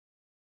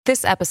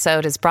This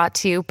episode is brought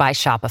to you by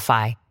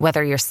Shopify.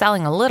 Whether you're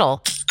selling a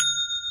little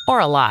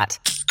or a lot,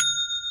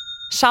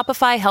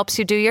 Shopify helps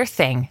you do your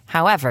thing,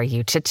 however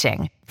you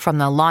cha-ching. From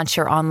the launch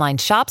your online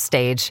shop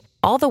stage,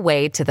 all the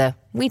way to the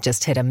we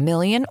just hit 1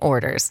 million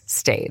orders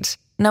stage.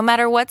 No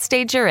matter what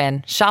stage you're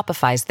in,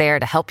 Shopify's there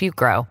to help you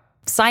grow.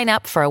 Sign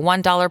up for a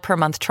 $1 per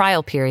month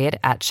trial period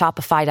at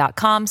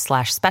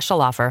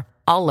shopify.com/special offer,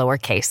 all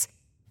lowercase.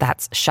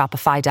 That's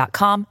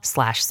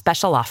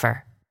shopify.com/special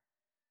offer.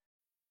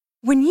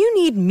 When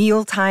you need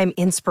mealtime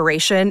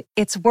inspiration,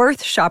 it's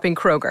worth shopping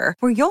Kroger,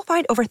 where you'll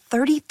find over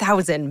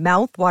 30,000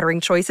 mouth-watering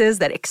choices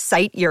that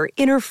excite your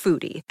inner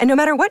foodie. And no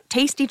matter what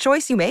tasty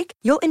choice you make,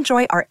 you'll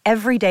enjoy our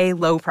everyday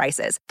low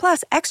prices,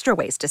 plus extra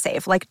ways to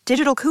save, like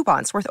digital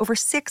coupons worth over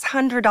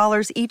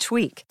 $600 each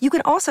week. You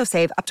can also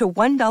save up to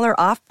 $1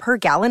 off per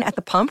gallon at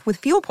the pump with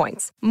fuel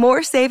points.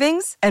 More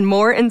savings and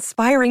more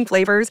inspiring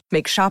flavors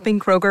make shopping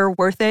Kroger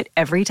worth it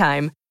every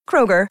time.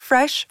 Kroger,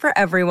 fresh for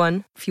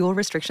everyone. Fuel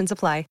restrictions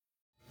apply.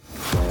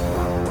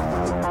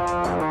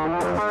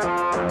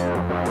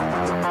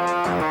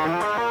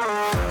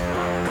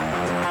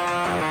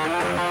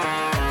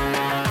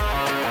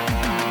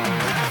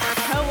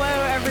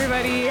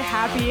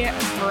 Happy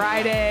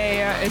Friday.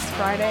 It's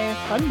Friday,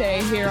 fun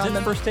day here on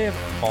the first day of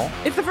fall.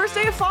 It's the first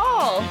day of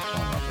fall.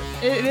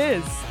 It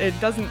is. It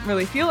doesn't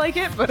really feel like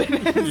it, but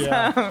it is.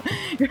 Yeah.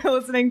 You're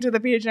listening to the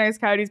PHNX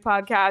Coyotes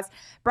podcast,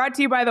 brought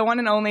to you by the one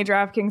and only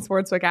DraftKings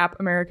Sportsbook app,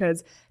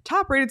 America's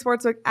top-rated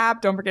sportsbook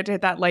app. Don't forget to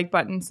hit that like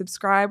button,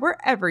 subscribe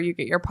wherever you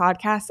get your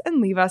podcasts,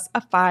 and leave us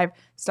a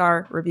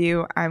 5-star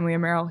review. I'm Leah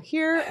Merrill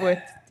here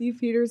with Steve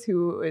Peters,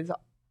 who is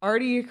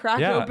already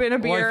cracked open a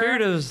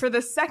beer for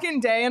the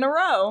second day in a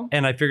row.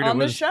 And I figured it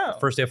was show.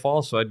 First day of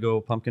fall, so I'd go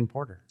pumpkin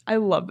porter. I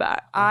love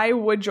that. I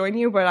would join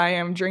you, but I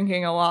am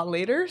drinking a lot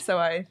later, so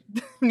I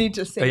need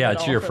to save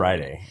it's your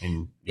Friday,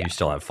 and you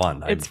still have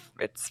fun. It's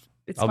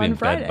I'll fun be in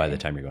Friday. bed by the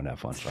time you're going to have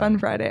fun. It's fun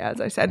Friday,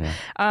 as I said.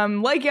 Yeah.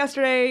 Like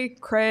yesterday,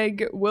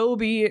 Craig will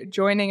be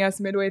joining us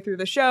midway through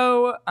the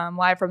show,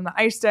 live from the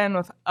Ice Den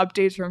with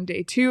updates from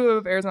day 2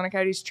 of Arizona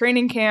Coyotes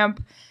training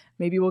camp.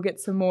 Maybe we'll get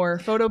some more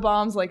photo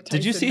bombs like Tyson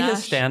Did you see Nash.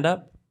 his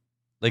stand-up?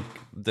 Like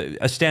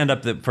a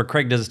stand-up that for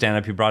Craig does a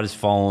stand-up. He brought his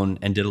phone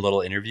and did a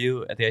little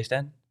interview at the Ice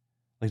Den.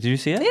 Like, did you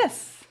see it?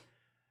 Yes.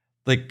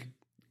 Like,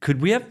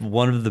 could we have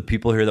one of the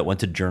people here that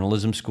went to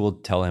journalism school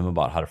tell him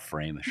about how to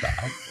frame a shot?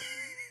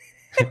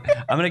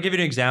 I'm going to give you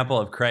an example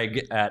of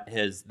Craig at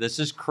his. This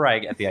is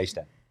Craig at the Ice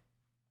Den.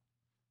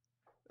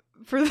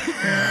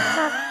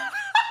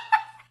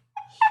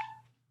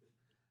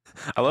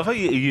 I love how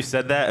you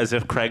said that as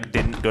if Craig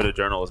didn't go to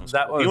journalism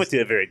school. He went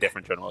to a very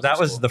different journalism school. That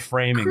was the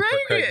framing for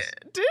Craig.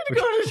 Did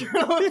go to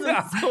journalism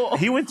school.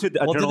 He went to a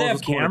journalism did they have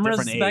school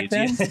cameras at a back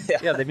different then? age.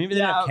 Yeah, maybe they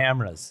didn't have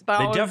cameras.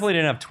 They definitely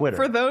didn't have Twitter.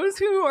 For those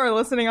who are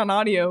listening on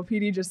audio,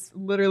 PD just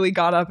literally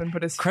got up and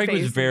put his Craig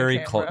face was very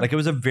in the close. camera. Like, it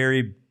was a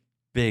very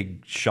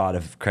big shot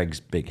of Craig's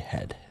big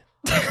head.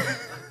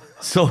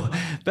 So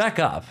back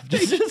up,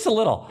 just a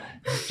little,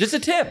 just a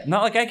tip.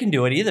 Not like I can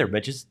do it either,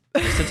 but just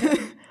a tip.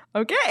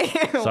 Okay.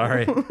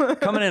 Sorry,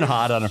 coming in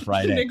hot on a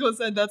Friday. Nicholas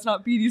said that's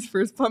not PD's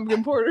first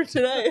pumpkin porter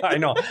today. I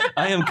know.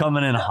 I am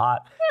coming in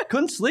hot.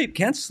 Couldn't sleep.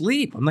 Can't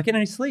sleep. I'm not getting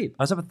any sleep.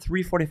 I was up at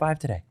 3:45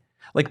 today.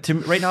 Like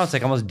right now, it's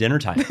like almost dinner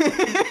time.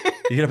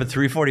 You get up at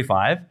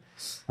 3:45.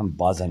 I'm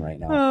buzzing right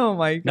now. Oh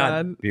my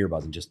god. Not beer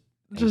buzzing, just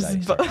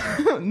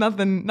anxiety.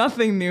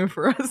 nothing new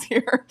for us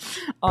here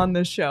on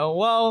the show.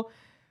 Well,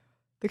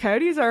 the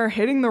Coyotes are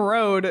hitting the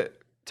road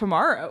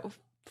tomorrow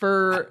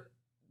for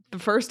the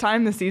first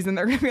time this season.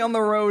 They're going to be on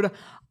the road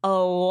a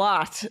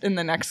lot in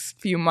the next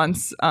few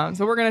months.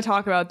 So we're going to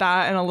talk about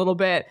that in a little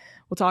bit.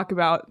 We'll talk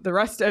about the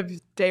rest of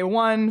day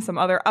 1, some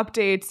other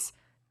updates,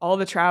 all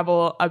the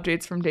travel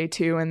updates from day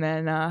 2, and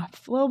then a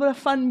little bit of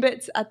fun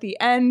bits at the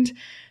end.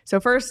 So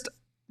first,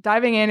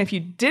 diving in, if you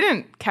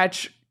didn't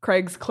catch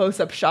Craig's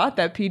close-up shot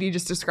that PD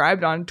just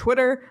described on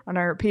Twitter, on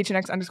our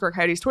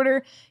PHNX_Coyotes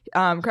Twitter,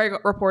 Craig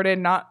reported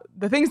not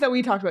the things that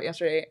we talked about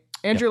yesterday.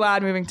 Andrew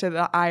Ladd moving to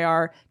the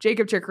IR,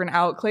 Jacob Chikrin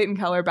out, Clayton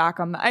Keller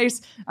back on the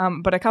ice,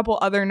 but a couple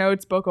other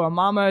notes, Boko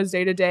Amama is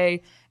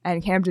day-to-day,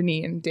 and Cam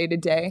Dineen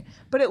day-to-day.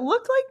 But it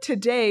looked like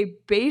today,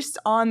 based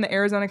on the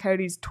Arizona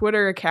Coyotes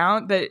Twitter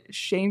account, that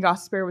Shane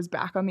Gostisbehere was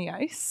back on the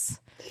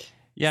ice.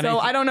 Yeah, so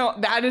I don't know.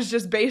 That is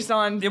just based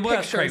on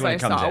pictures I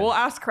saw. We'll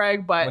ask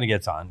Craig, but when he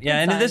gets on. Yeah,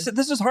 and this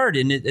is hard,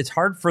 and it's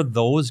hard for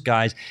those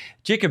guys.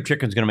 Jacob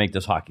Chikrin's going to make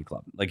this hockey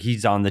club. Like,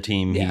 he's on the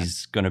team. Yeah.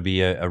 He's going to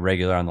be a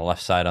regular on the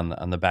left side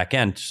on the back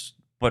end.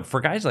 But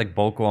for guys like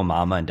Boko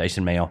Amama and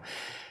Dyson Mayo,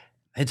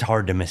 it's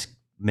hard to miss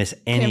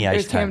any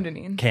ice time. Cam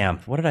Dineen. Cam,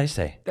 what did I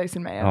say?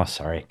 Dyson Mayo. Oh,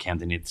 sorry, Cam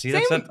Dineen. See,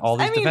 that's all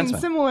these defensemen.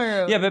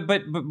 Similar. Yeah,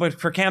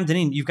 but for Cam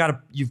Dineen, you've got to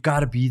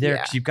be there.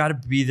 Because you've got to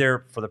be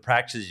there for the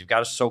practices. You've got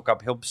to soak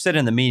up. He'll sit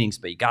in the meetings,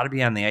 but you got to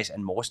be on the ice.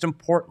 And most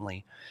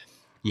importantly,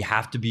 you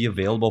have to be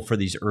available for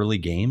these early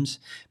games,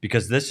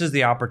 because this is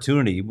the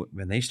opportunity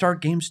when they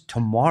start games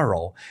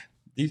tomorrow.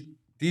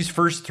 These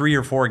first 3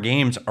 or 4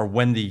 games are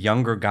when the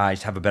younger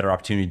guys have a better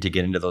opportunity to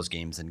get into those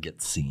games and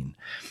get seen.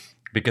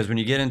 Because when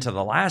you get into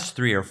the last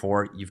 3 or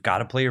 4, you've got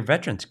to play your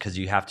veterans because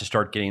you have to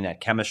start getting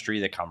that chemistry,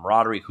 the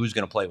camaraderie, who's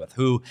going to play with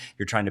who.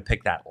 You're trying to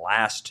pick that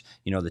last,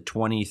 the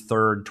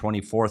 23rd,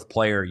 24th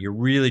player. You're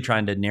really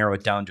trying to narrow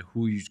it down to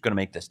who's going to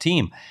make this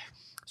team.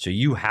 So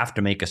you have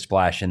to make a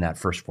splash in that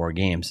first 4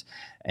 games.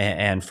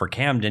 And for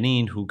Cam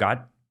Dineen, who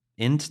got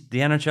into the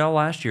NHL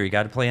last year, he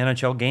got to play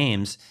NHL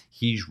games.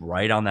 He's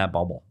right on that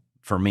bubble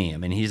for me. I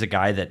mean, he's a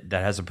guy that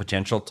has a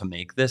potential to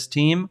make this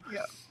team.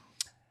 Yeah.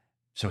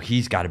 So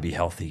he's got to be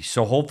healthy.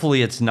 So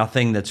hopefully it's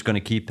nothing that's going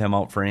to keep him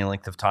out for any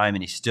length of time,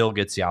 and he still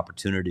gets the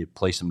opportunity to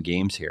play some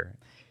games here.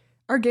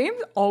 Are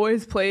games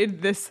always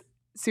played this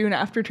soon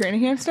after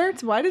training camp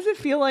starts? Why does it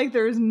feel like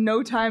there's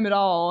no time at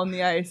all on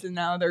the ice, and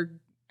now they're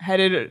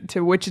headed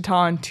to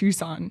Wichita and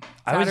Tucson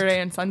Saturday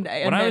and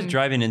Sunday? When I was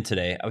driving in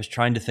today, I was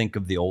trying to think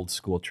of the old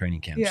school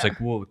training camps. Yeah. Like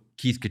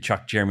Keith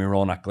Tkachuk, Jeremy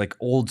Roenick, like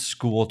old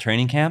school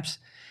training camps.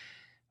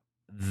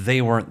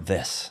 They weren't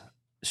this.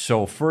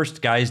 So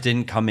first, guys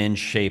didn't come in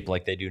shape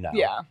like they do now.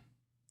 Yeah.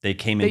 They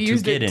came in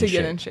to get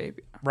in shape.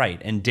 Yeah. Right.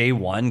 And day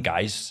one,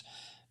 guys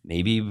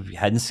maybe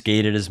hadn't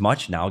skated as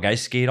much. Now guys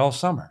skate all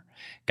summer.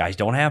 Guys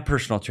don't have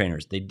personal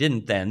trainers. They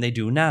didn't then. They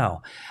do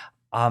now.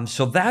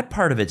 So that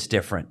part of it's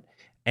different.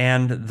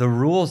 And the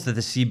rules that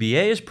the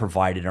CBA has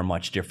provided are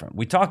much different.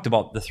 We talked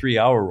about the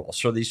 3-hour rule.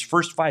 So these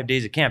first 5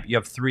 days of camp, you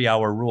have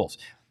 3-hour rules.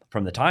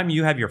 From the time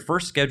you have your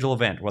first scheduled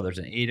event, whether it's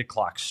an 8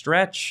 o'clock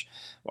stretch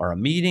or a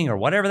meeting or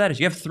whatever that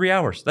is, you have 3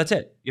 hours. That's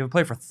it. You have to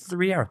play for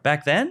 3 hours.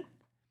 Back then,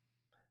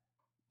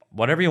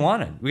 whatever you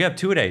wanted. We have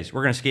 2 days.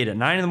 We're going to skate at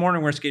 9 in the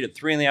morning. We're going to skate at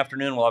 3 in the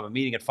afternoon. We'll have a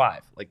meeting at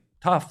 5. Like,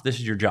 tough. This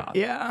is your job.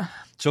 Yeah.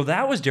 So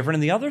that was different.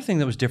 And the other thing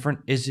that was different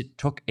is it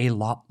took a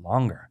lot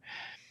longer.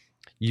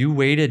 You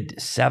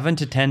waited 7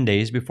 to 10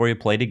 days before you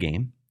played a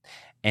game,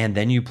 and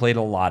then you played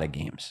a lot of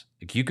games.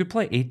 Like you could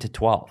play 8 to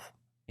 12.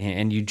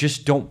 And you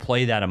just don't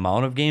play that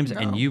amount of games,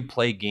 and you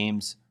play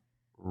games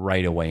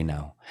right away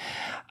now.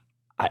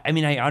 I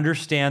mean, I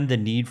understand the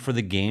need for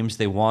the games.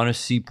 They want to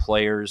see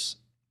players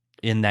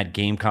in that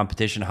game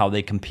competition, how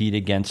they compete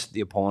against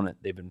the opponent.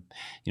 They've been,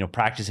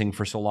 practicing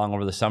for so long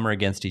over the summer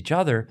against each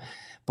other.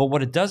 But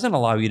what it doesn't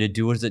allow you to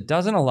do is it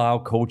doesn't allow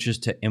coaches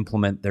to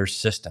implement their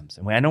systems.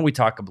 And I know we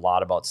talk a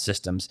lot about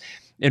systems.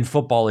 In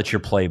football, it's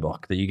your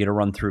playbook that you get to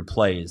run through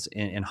plays.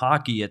 In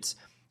hockey, it's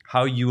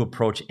how you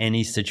approach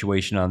any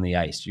situation on the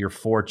ice. Your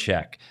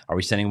forecheck. Are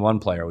we sending one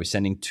player? Are we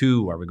sending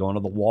 2? Are we going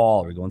to the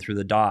wall? Are we going through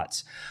the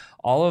dots?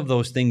 All of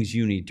those things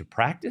you need to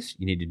practice,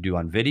 you need to do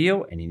on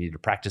video, and you need to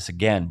practice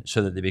again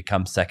so that they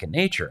become second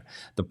nature.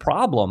 The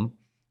problem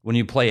when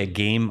you play a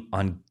game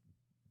on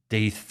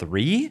day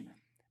 3,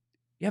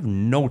 you have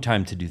no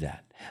time to do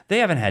that. They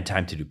haven't had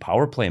time to do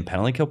power play and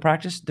penalty kill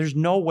practice. There's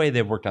no way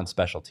they've worked on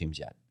special teams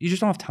yet. You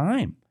just don't have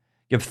time.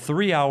 You have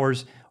 3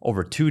 hours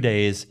over 2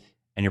 days,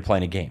 and you're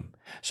playing a game.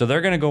 So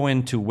they're going to go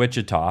into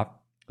Wichita,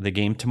 the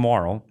game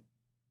tomorrow,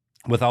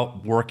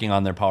 without working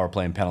on their power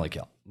play and penalty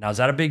kill. Now, is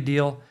that a big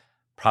deal?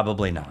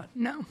 Probably not.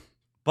 No.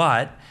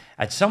 But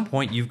at some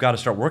point, you've got to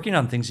start working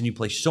on things, and you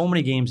play so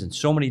many games in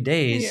so many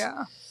days.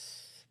 Yeah.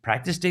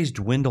 Practice days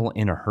dwindle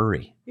in a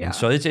hurry. Yeah. And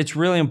so it's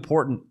really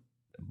important,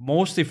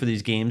 mostly for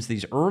these games.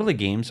 These early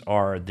games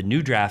are the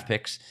new draft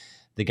picks,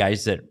 the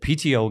guys that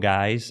PTO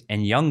guys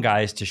and young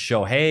guys to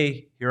show,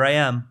 hey, here I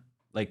am.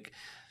 Like,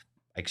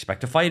 I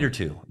expect a fight or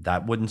 2.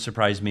 That wouldn't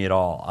surprise me at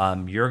all.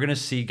 You're going to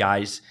see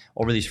guys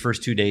over these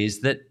first 2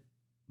 days that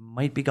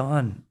might be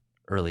gone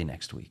early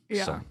next week.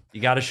 Yeah. So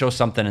you got to show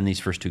something in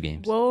these first 2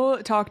 games.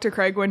 We'll talk to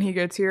Craig when he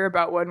gets here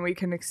about when we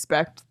can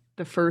expect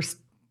the first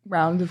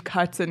round of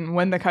cuts and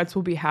when the cuts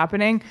will be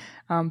happening.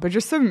 But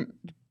just some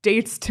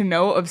dates to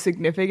know of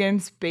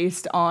significance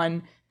based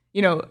on,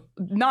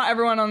 not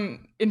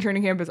everyone in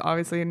training camp is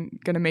obviously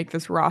going to make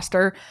this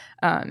roster.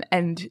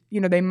 And,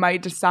 they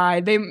might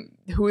decide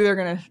who they're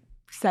going to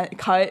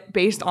cut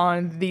based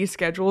on these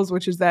schedules,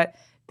 which is that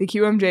the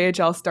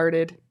QMJHL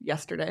started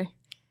yesterday.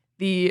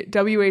 The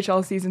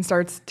WHL season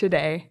starts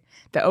today.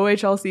 The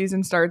OHL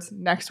season starts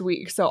next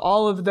week. So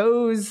all of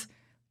those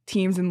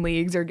teams and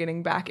leagues are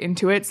getting back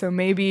into it. So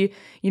maybe,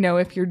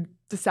 if you're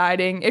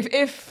deciding,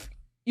 if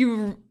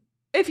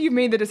you've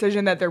made the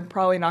decision that they're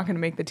probably not going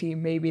to make the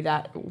team, maybe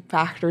that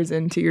factors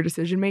into your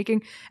decision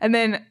making. And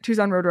then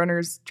Tucson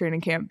Roadrunners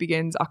training camp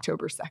begins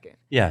October 2nd.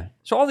 Yeah.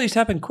 So all these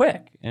happen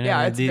quick. And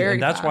it's very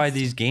and that's fast. why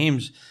these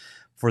games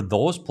for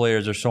those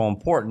players are so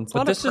important. It's a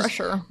lot of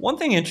pressure. One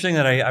thing interesting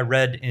that I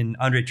read in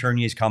Andre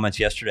Tournier's comments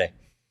yesterday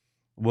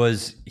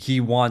was he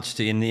wants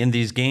to, in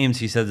these games,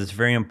 he says it's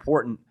very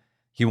important.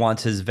 He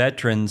wants his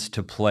veterans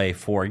to play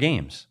 4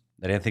 games.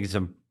 That I think it's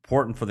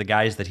important for the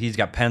guys that he's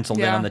got penciled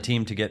in on the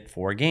team to get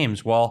 4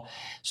 games. Well,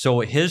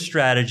 so his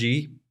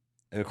strategy,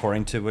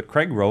 according to what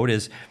Craig wrote,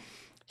 is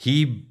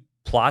he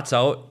plots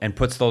out and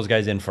puts those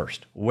guys in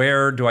first.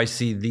 Where do I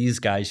see these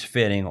guys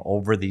fitting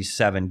over these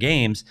 7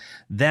 games?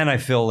 Then I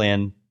fill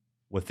in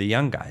with the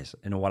young guys.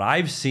 And what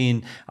I've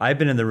seen, I've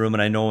been in the room,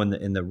 and I know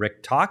in the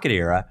Rick Tocchet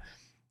era,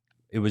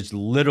 it was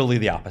literally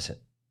the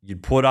opposite.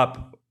 You'd put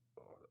up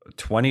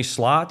 20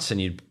 slots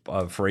and you'd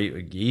for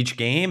each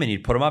game, and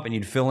you'd put them up and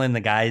you'd fill in the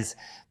guys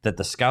that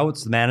the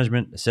scouts, the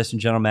management,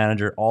 assistant general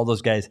manager, all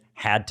those guys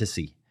had to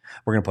see.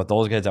 We're going to put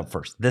those guys up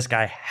first. This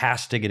guy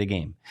has to get a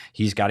game.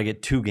 He's got to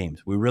get 2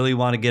 games. We really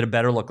want to get a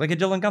better look, like a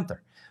Dylan Guenther.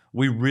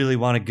 We really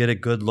want to get a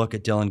good look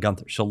at Dylan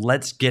Guenther. So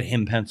let's get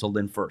him penciled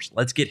in first.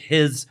 Let's get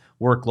his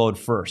workload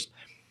first.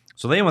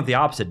 So they went the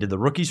opposite, did the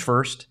rookies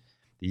first,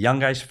 the young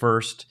guys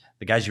first,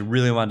 the guys you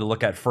really wanted to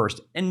look at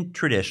first, and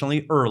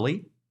traditionally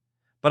early.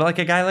 But like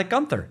a guy like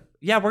Guenther,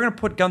 yeah, we're going to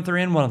put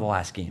Guenther in one of the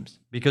last games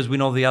because we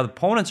know the other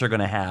opponents are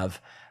going to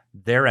have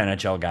their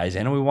NHL guys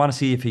in, and we want to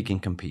see if he can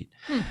compete.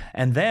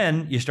 And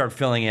then you start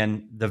filling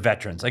in the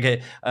veterans,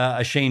 like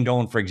a Shane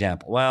Doan, for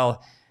example.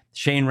 Well,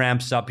 Shane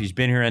ramps up. He's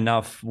been here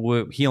enough.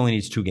 He only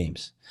needs 2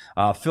 games.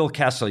 Phil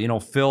Kessel,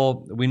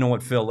 Phil, we know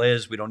what Phil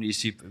is. We don't need to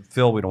see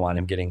Phil. We don't want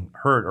him getting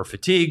hurt or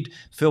fatigued.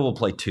 Phil will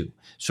play 2.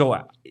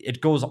 So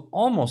it goes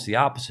almost the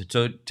opposite.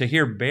 So to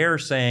hear Bear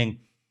saying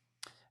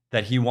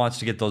that he wants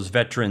to get those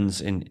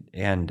veterans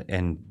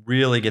and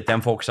really get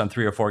them focused on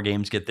 3 or 4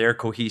 games, get their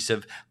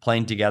cohesive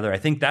playing together. I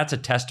think that's a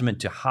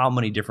testament to how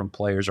many different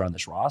players are on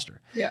this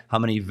roster. Yeah. How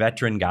many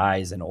veteran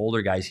guys and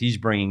older guys he's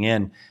bringing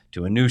in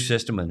to a new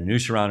system and a new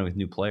surrounding with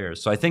new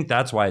players. So I think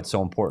that's why it's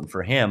so important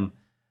for him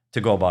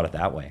to go about it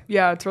that way.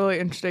 Yeah, it's really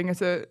interesting.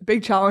 It's a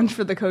big challenge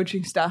for the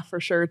coaching staff for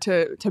sure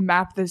to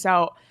map this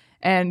out,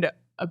 and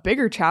a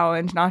bigger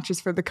challenge, not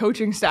just for the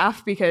coaching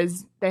staff,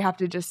 because they have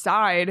to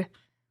decide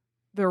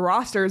the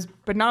rosters,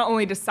 but not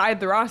only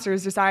decide the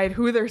rosters, decide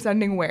who they're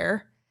sending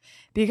where.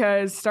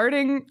 Because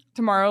starting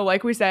tomorrow,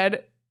 like we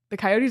said, the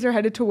Coyotes are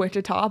headed to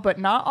Wichita, but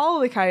not all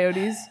of the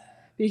Coyotes,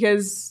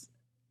 because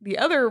the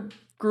other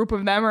group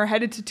of them are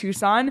headed to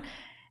Tucson.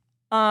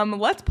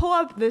 Let's pull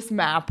up this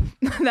map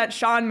that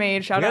Sean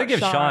made. We gotta give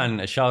Sean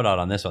a shout out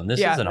on this one. This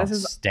is an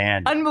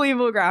outstanding,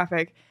 unbelievable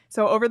graphic.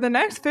 So over the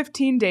next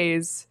 15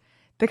 days,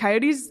 the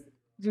Coyotes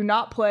do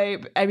not play.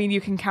 I mean, you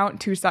can count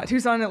Tucson.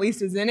 Tucson at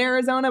least is in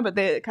Arizona, but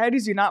the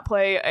Coyotes do not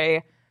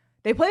play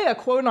they play a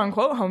quote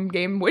unquote home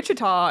game.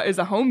 Wichita is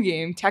a home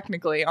game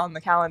technically on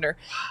the calendar.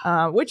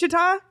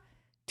 Wichita,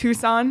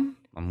 Tucson,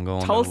 I'm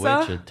going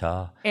Tulsa, to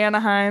Wichita,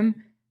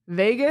 Anaheim,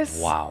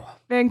 Vegas,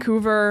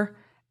 Vancouver,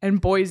 and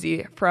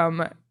Boise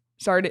from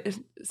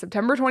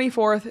September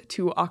 24th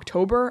to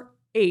October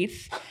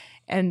 8th.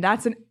 And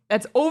that's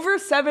over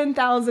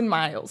 7,000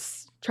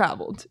 miles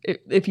traveled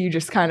if you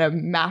just kind of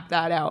map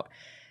that out.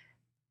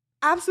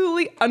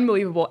 Absolutely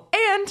unbelievable.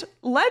 And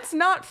let's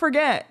not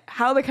forget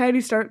how the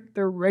Coyotes start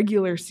their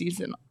regular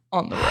season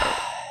on the road.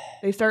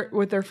 They start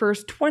with their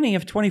first 20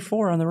 of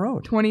 24 on the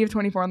road. 20 of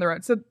 24 on the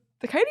road. So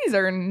the Coyotes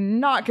are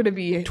not going to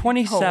be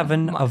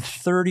 27 of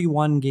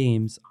 31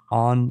 games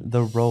on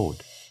the road.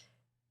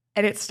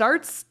 And it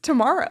starts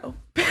tomorrow,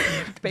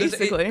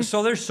 basically.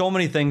 So there's so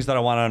many things that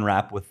I want to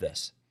unwrap with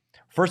this.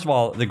 First of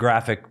all, the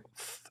graphic,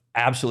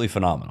 absolutely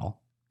phenomenal.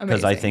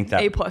 Because I think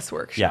that A+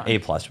 work. Sean. Yeah,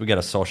 A+. We got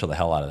to social the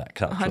hell out of that.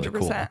 100%. Really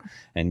cool.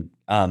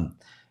 And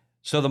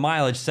so the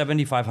mileage,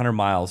 7,500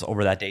 miles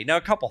over that day. Now,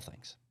 a couple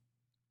things.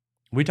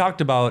 We talked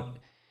about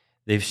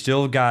they've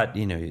still got,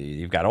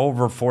 you've got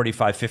over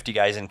 45, 50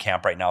 guys in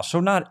camp right now. So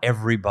not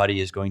everybody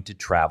is going to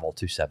travel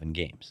to 7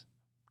 games.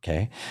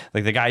 Okay.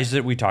 Like the guys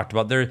that we talked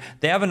about,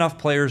 they have enough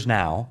players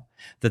now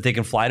that they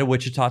can fly to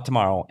Wichita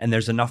tomorrow. And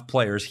there's enough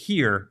players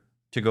here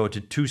to go to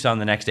Tucson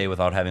the next day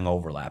without having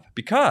overlap.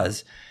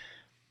 Because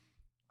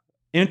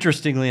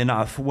interestingly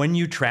enough, when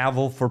you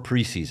travel for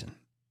preseason,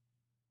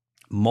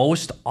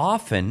 most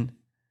often,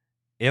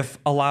 if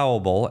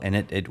allowable, and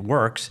it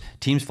works,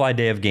 teams fly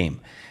day of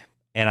game.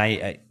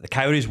 And the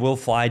Coyotes will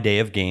fly day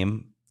of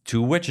game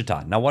to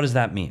Wichita. Now, what does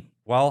that mean?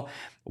 Well,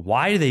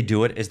 why do they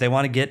do it is they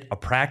want to get a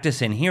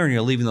practice in here, and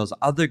you're leaving those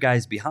other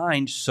guys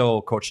behind.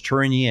 So Coach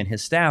Tourigny and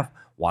his staff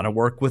want to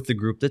work with the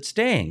group that's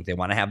staying. They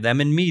want to have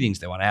them in meetings.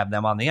 They want to have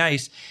them on the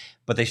ice,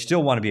 but they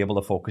still want to be able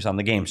to focus on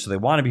the game. So they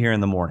want to be here in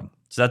the morning.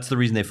 So that's the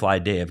reason they fly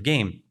day of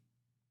game.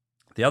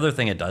 The other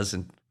thing it does,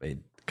 and it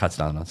cuts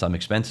down on some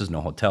expenses,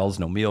 no hotels,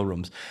 no meal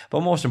rooms,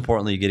 but most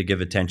importantly, you get to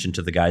give attention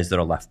to the guys that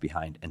are left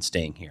behind and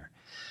staying here.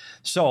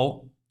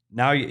 So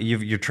now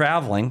you're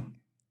traveling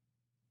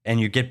and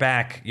you get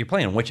back, you're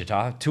playing in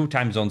Wichita, 2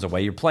 time zones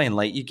away, you're playing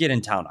late, you get in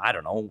town, I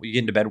don't know, you get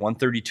into bed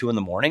 1:32 in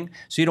the morning.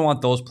 So you don't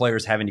want those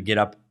players having to get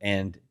up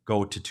and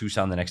go to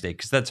Tucson the next day,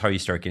 because that's how you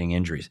start getting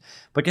injuries.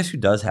 But guess who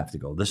does have to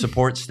go? The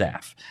support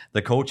staff,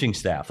 the coaching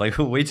staff. Like,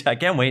 I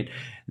can't wait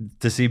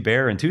to see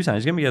Bear in Tucson.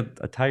 He's going to be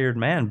a tired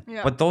man.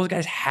 Yeah. But those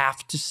guys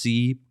have to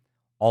see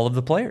all of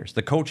the players,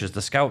 the coaches,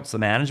 the scouts, the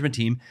management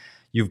team.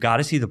 You've got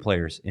to see the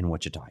players in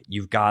Wichita.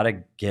 You've got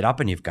to get up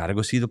and you've got to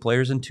go see the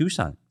players in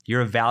Tucson. You're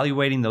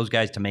evaluating those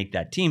guys to make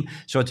that team.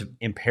 So it's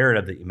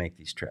imperative that you make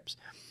these trips.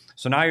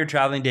 So now you're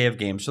traveling day of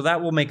game. So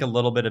that will make a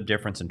little bit of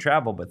difference in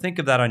travel. But think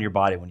of that on your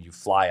body when you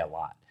fly a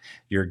lot.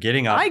 You're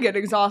getting up. I get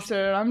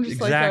exhausted. I'm just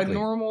like a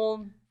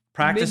normal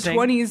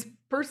mid-20s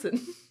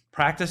person.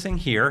 Practicing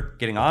here,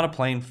 getting on a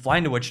plane,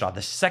 flying to Wichita.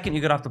 The second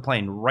you get off the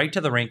plane, right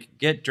to the rink,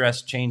 get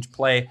dressed, change,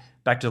 play,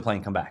 back to the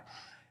plane, come back.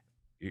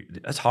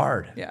 That's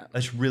hard. Yeah.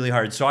 That's really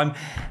hard. So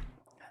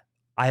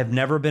I have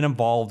never been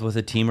involved with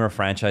a team or a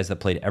franchise that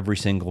played every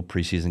single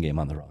preseason game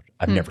on the road.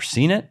 I've never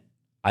seen it.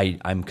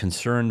 I'm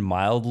concerned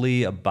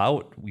mildly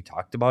about, we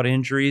talked about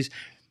injuries.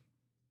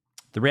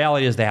 The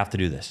reality is they have to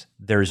do this.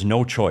 There's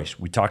no choice.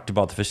 We talked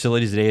about the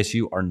facilities at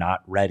ASU are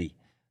not ready.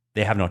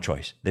 They have no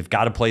choice. They've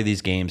got to play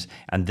these games,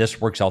 and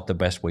this works out the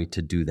best way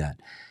to do that.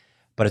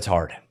 But it's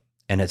hard,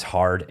 and it's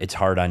hard. It's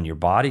hard on your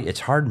body. It's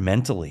hard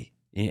mentally,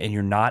 and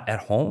you're not at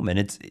home.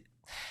 And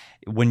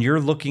when you're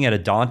looking at a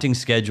daunting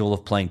schedule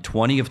of playing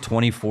 20 of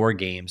 24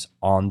 games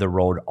on the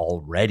road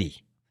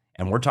already,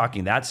 and we're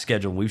talking that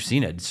schedule, we've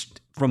seen it. It's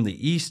from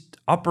the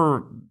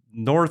upper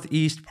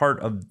northeast part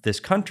of this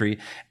country,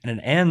 and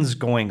it ends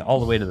going all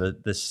the way to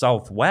the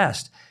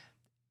southwest.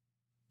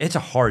 It's a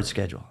hard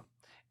schedule.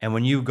 And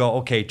when you go,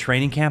 okay,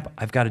 training camp,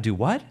 I've got to do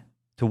what?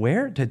 To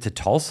where? To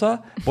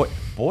Tulsa?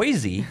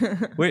 Boise?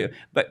 Wait,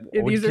 but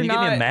can you give me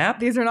a map?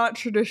 These are not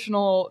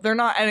traditional, they're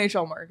not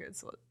NHL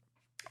markets.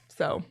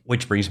 So,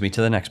 which brings me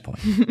to the next point.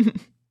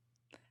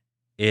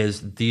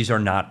 Is these are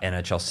not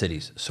NHL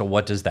cities. So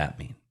what does that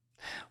mean?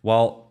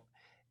 Well,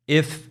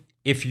 if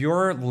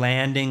you're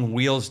landing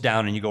wheels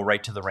down and you go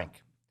right to the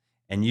rink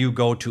and you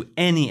go to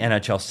any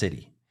NHL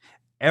city,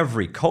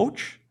 every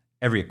coach,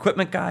 every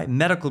equipment guy,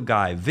 medical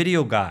guy,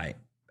 video guy,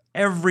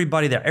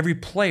 everybody there, every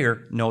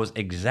player knows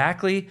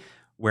exactly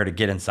where to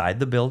get inside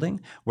the building,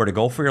 where to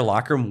go for your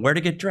locker room, where to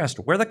get dressed,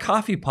 where the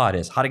coffee pot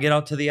is, how to get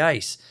out to the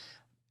ice.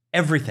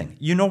 Everything.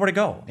 You know where to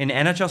go. In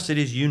NHL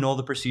cities, you know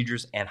the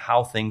procedures and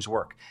how things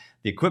work.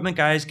 The equipment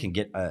guys can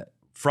get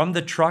from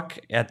the truck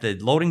at the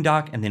loading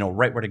dock and they know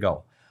right where to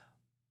go.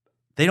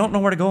 They don't know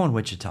where to go in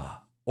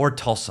Wichita or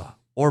Tulsa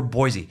or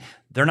Boise.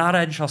 They're not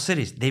NHL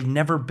cities. They've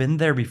never been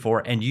there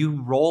before. And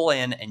you roll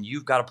in and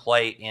you've got to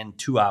play in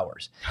 2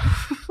 hours.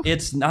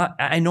 It's not,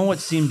 I know it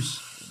seems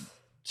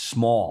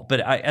small, but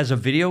as a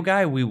video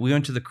guy, we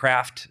went to the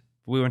craft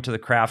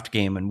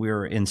game and we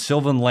were in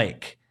Sylvan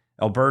Lake,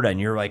 Alberta. And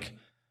you're like,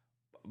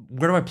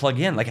 where do I plug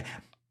in? Like,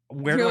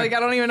 where you're like, I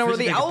don't even know where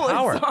the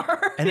outlets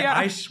are. And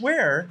I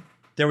swear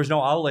there was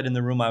no outlet in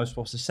the room I was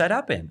supposed to set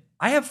up in.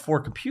 I have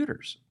 4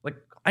 computers. Like,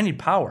 I need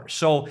power.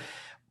 So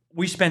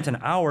we spent an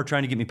hour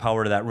trying to get me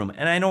power to that room.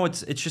 And I know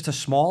it's just a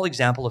small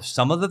example of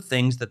some of the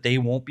things that they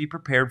won't be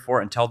prepared for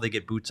until they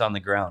get boots on the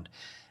ground.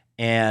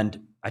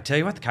 And I tell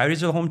you what, the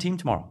Coyotes are the home team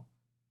tomorrow.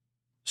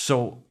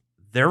 So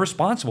they're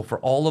responsible for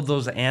all of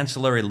those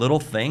ancillary little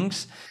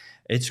things.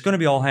 It's going to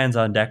be all hands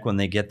on deck when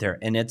they get there.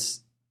 And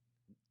it's,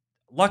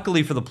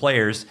 luckily for the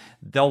players,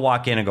 they'll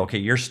walk in and go, okay,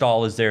 your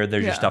stall is there.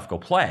 There's your stuff. Go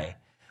play.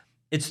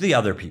 It's the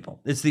other people.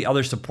 It's the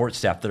other support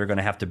staff that are going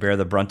to have to bear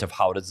the brunt of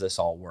how does this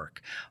all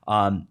work.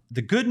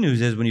 The good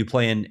news is when you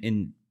play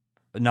in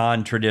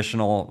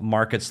non-traditional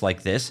markets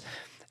like this,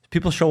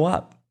 people show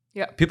up.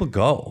 Yeah. People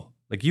go.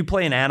 Like you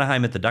play in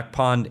Anaheim at the Duck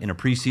Pond in a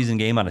preseason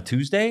game on a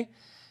Tuesday,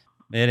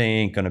 it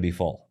ain't going to be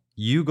full.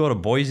 You go to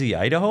Boise,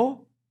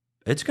 Idaho,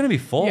 it's going to be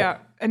full. Yeah.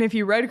 And if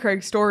you read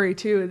Craig's story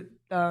too,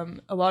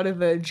 a lot of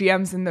the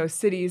GMs in those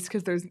cities,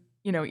 because there's,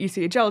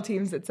 ECHL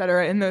teams, et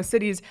cetera, in those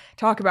cities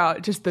talk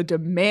about just the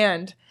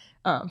demand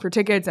for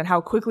tickets and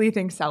how quickly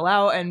things sell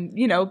out. And,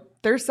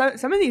 there's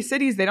some of these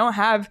cities, they don't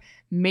have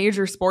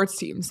major sports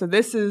teams. So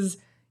this is,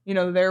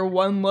 their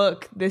one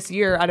look this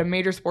year at a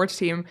major sports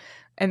team.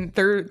 And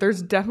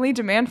there's definitely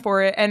demand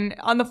for it. And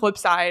on the flip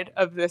side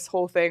of this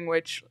whole thing,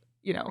 which,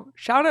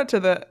 shout out to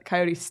the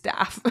Coyotes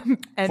staff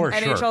and for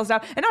NHL sure.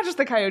 staff, and not just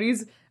the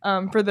Coyotes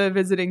for the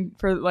visiting,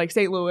 for like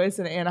St. Louis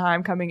and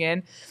Anaheim coming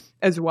in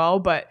as well.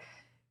 But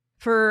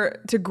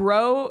to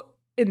grow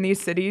in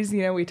these cities,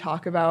 we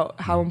talk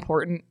about how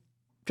important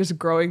just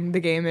growing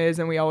the game is,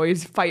 and we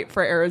always fight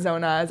for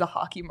Arizona as a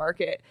hockey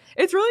market.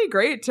 It's really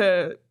great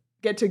to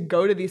get to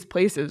go to these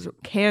places,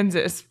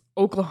 Kansas,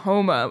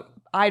 Oklahoma,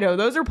 Idaho.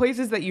 Those are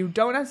places that you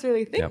don't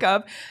necessarily think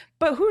of,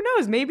 but who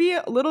knows? Maybe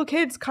little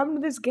kids come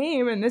to this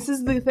game and this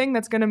is the thing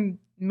that's going to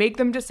make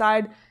them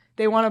decide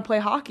they want to play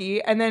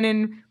hockey. And then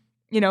in,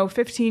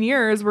 15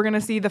 years, we're going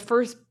to see the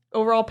first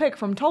overall pick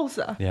from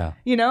Tulsa. Yeah.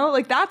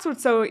 That's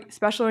what's so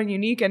special and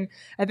unique. And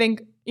I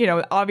think,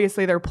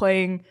 obviously they're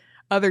playing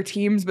other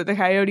teams, but the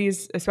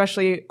Coyotes,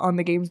 especially on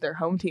the games their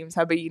home teams,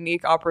 have a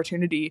unique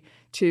opportunity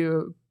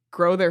to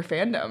grow their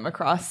fandom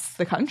across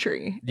the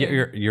country.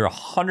 Yeah, you're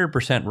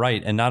 100%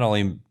 right. And not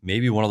only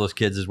maybe one of those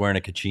kids is wearing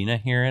a Kachina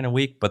here in a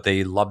week, but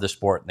they love the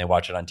sport and they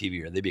watch it on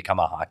TV or they become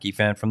a hockey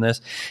fan from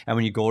this. And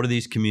when you go to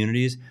these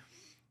communities,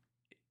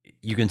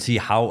 you can see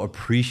how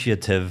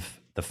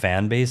appreciative the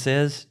fan base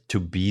is to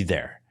be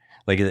there.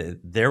 Like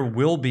there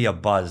will be a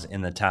buzz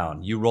in the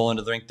town. You roll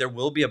into the rink, there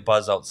will be a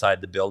buzz outside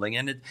the building.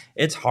 And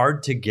it's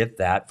hard to get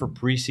that for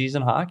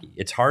preseason hockey.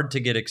 It's hard to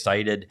get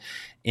excited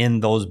in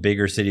those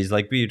bigger cities.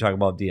 Like you talk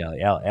about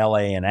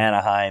LA and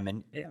Anaheim.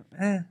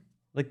 And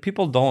like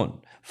people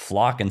don't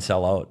flock and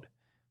sell out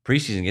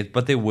preseason games,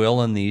 but they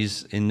will in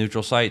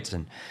neutral sites.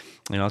 And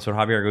that's what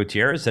Javier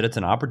Gutierrez said. It's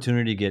an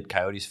opportunity to get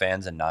Coyotes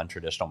fans in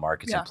non-traditional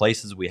markets in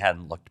places we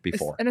hadn't looked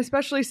before. And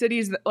especially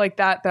cities like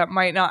that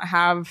might not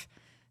have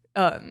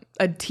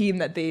a team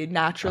that they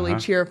naturally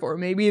cheer for.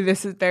 Maybe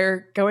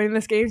they're going to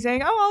this game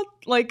saying,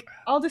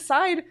 I'll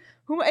decide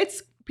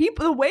It's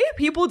people. The way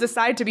people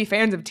decide to be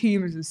fans of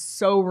teams is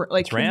so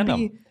like it's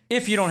random.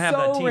 If you don't have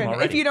that team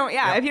already. If you don't,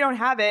 if you don't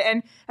have it.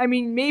 And I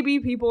mean, maybe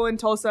people in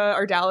Tulsa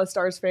are Dallas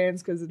Stars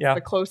fans because it's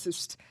the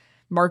closest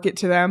market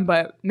to them,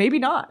 but maybe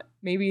not.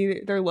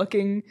 Maybe they're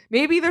looking,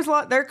 maybe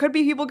there could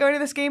be people going to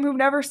this game who've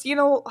never seen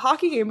a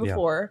hockey game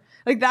before.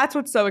 Like, that's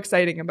what's so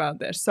exciting about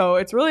this. So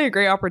it's really a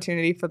great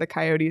opportunity for the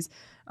Coyotes.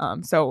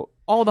 So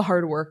all the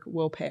hard work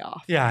will pay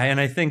off. Yeah, and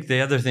I think the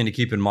other thing to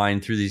keep in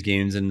mind through these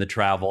games and the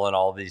travel and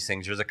all of these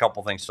things, there's a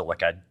couple things to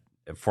look at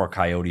for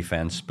Coyote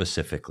fans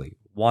specifically.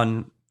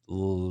 One,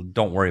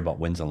 don't worry about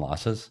wins and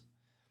losses.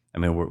 I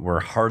mean,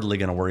 we're hardly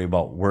going to worry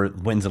about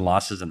wins and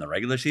losses in the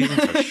regular season,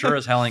 so sure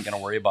as hell ain't going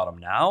to worry about them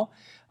now.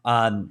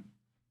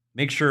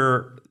 Make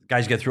sure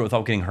guys get through it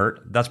without getting hurt.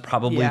 That's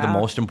probably the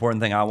most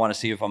important thing I want to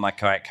see if I'm a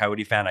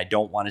Coyote fan. I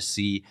don't want to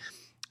see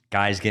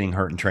guys getting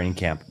hurt in training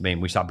camp. I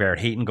mean, we saw Barrett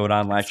Hayton go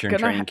down last year in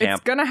training camp.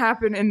 It's going to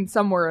happen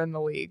somewhere in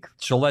the league.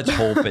 So let's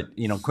hope it.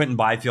 Quentin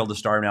Byfield, the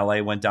star in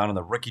LA, went down in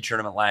the rookie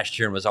tournament last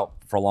year and was out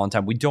for a long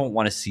time. We don't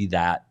want to see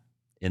that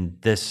in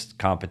this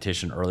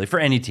competition early for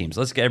any teams.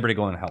 Let's get everybody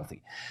going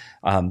healthy.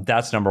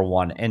 That's number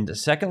one. And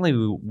secondly,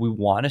 we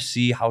want to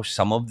see how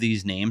some of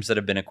these names that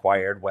have been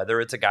acquired, whether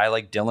it's a guy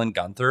like Dylan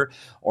Guenther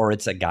or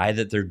it's a guy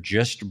that they're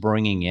just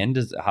bringing in,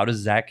 how does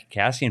Zach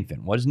Kassian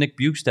fit? What is Nick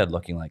Bukestad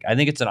looking like? I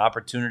think it's an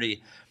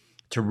opportunity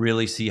to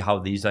really see how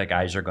these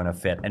guys are going to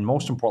fit. And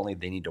most importantly,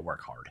 they need to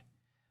work hard.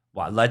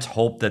 Well, let's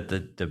hope that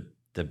the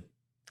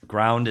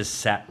ground is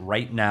set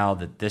right now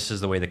that this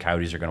is the way the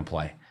Coyotes are going to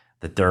play,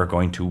 that they're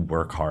going to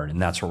work hard.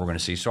 And that's what we're going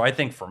to see. So I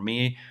think for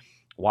me,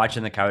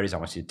 watching the Coyotes, I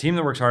want to see a team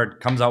that works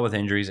hard, comes out with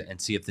injuries, and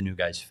see if the new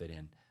guys fit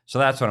in. So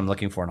that's what I'm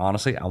looking for. And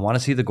honestly, I want to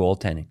see the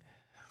goaltending.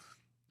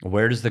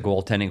 Where does the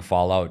goaltending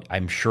fall out?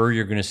 I'm sure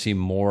you're going to see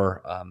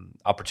more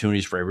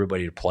opportunities for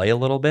everybody to play a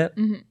little bit.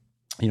 Mm-hmm.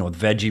 With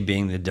Veggie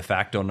being the de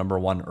facto number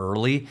one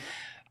early,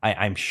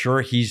 I'm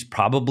sure he's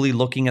probably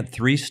looking at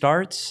 3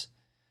 starts.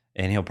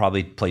 And he'll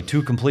probably play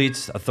 2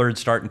 completes, a third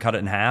start, and cut it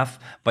in half.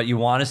 But you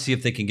want to see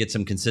if they can get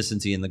some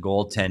consistency in the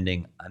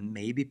goaltending and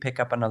maybe pick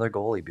up another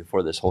goalie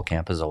before this whole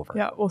camp is over.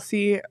 Yeah, we'll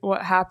see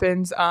what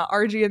happens.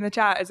 RG in the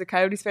chat is a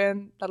Coyotes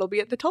fan that'll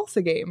be at the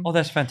Tulsa game. Oh,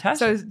 that's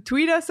fantastic. So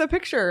tweet us a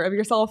picture of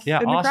yourself in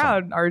the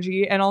crowd,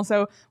 RG. And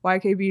also,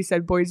 YKB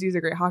said Boise is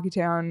a great hockey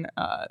town.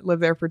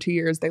 Lived there for 2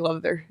 years. They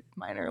love their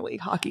minor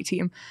league hockey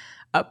team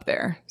up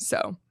there.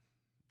 So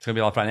it's going to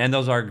be a lot of fun. And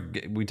those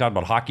we talked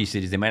about hockey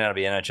cities. They might not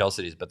be NHL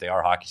cities, but they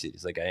are hockey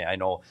cities. Like I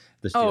know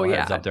the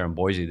Steelheads up there in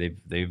Boise,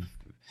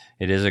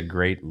 it is a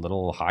great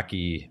little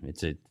hockey.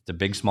 It's a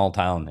big, small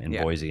town in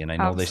Boise. And I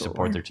know they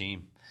support their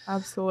team.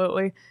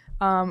 Absolutely.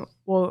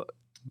 Well,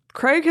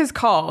 Craig has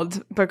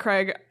called, but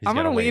Craig, I'm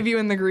going to leave you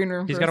in the green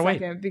room for a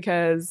second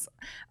because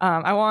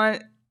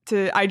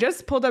I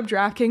just pulled up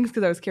DraftKings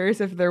because I was curious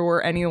if there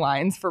were any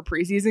lines for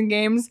preseason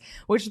games,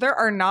 which there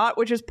are not,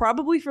 which is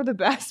probably for the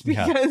best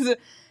because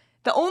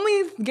the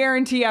only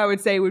guarantee I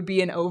would say would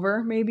be an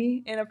over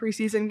maybe in a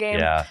preseason game.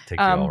 Yeah, take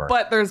the over.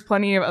 But there's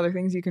plenty of other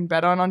things you can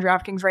bet on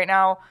DraftKings right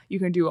now. You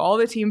can do all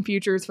the team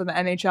futures for the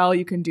NHL.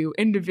 You can do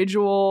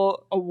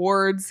individual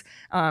awards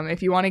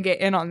if you want to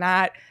get in on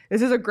that.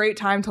 This is a great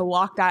time to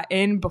lock that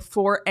in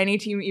before any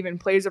team even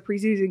plays a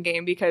preseason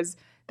game because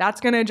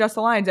that's going to adjust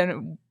the lines.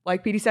 And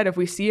like Petey said, if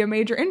we see a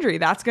major injury,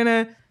 that's going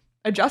to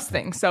adjust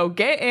things. So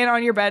get in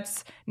on your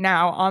bets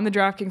now on the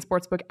DraftKings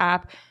Sportsbook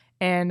app.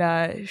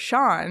 And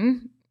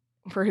Sean,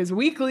 for his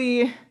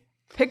weekly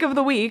pick of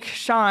the week,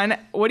 Sean,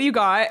 what do you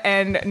got?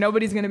 And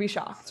nobody's going to be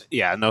shocked.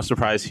 Yeah, no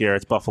surprise here.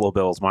 It's Buffalo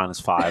Bills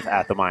 -5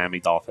 at the Miami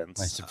Dolphins.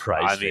 Nice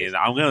surprise. I mean,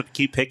 I'm going to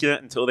keep picking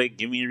it until they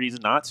give me a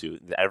reason not to.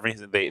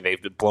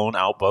 They've blown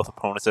out both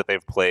opponents that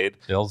they've played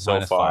Bills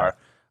so far.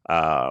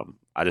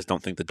 I just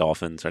don't think the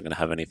Dolphins are going to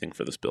have anything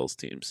for this Bills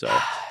team. So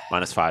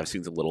 -5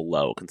 seems a little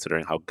low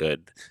considering how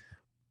good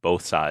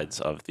both sides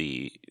of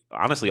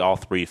honestly, all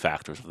 3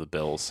 factors of the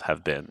Bills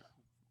have been.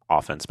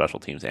 Offense, special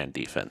teams, and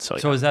defense.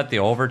 So is that the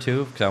over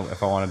too? Because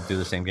if I want to do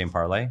the same game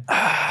parlay,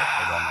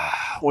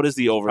 what is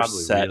the over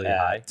probably set really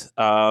at?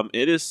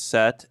 It is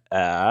set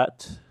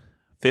at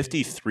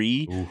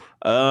 53.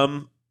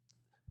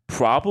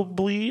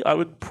 Probably, I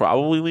would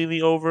probably lean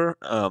the over,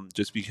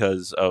 just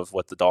because of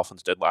what the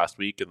Dolphins did last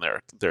week and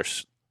their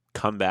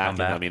comeback.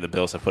 And I mean, the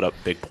Bills have put up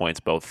big points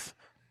both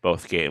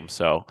games,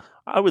 so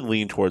I would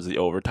lean towards the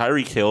over.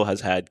 Tyreek Hill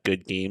has had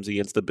good games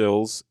against the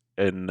Bills,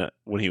 and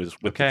when he was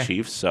with the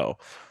Chiefs, so.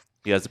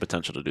 He has the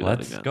potential to do that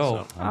again. Let's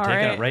go. So. I'm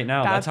taking it right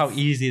now. That's how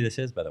easy this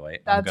is, by the way.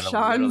 That's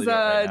Sean's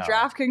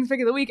DraftKings pick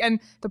of the week. And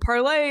the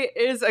parlay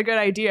is a good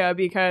idea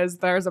because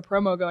there's a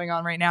promo going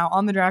on right now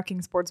on the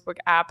DraftKings Sportsbook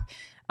app.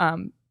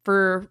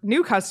 For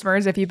new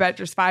customers, if you bet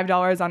just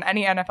 $5 on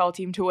any NFL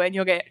team to win,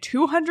 you'll get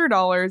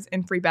 $200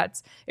 in free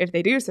bets if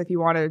they do. So if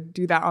you want to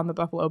do that on the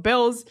Buffalo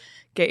Bills,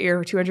 get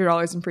your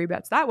 $200 in free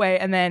bets that way.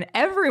 And then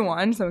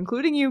everyone, so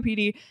including you,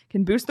 PD,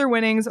 can boost their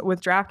winnings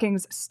with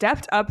DraftKings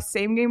stepped up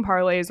same game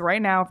parlays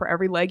right now. For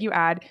every leg you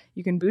add,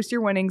 you can boost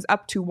your winnings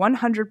up to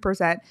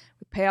 100%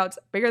 with payouts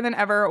bigger than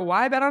ever.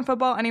 Why bet on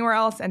football anywhere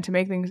else? And to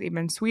make things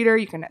even sweeter,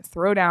 you can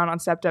throw down on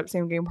stepped up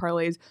same game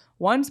parlays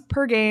once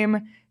per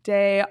game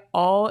day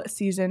all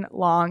season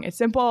long. It's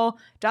simple.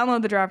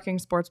 Download the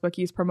DraftKings Sportsbook.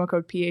 Use promo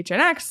code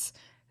PHNX.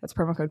 That's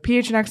promo code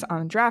PHNX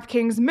on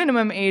DraftKings.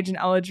 Minimum age and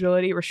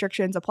eligibility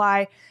restrictions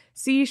apply.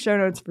 See show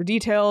notes for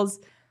details.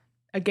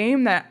 A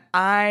game that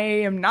I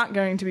am not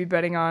going to be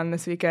betting on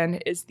this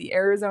weekend is the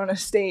Arizona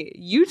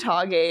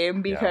State-Utah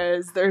game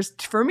because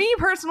for me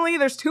personally,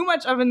 there's too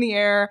much up in the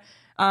air.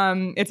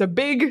 It's a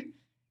big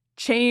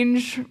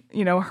change.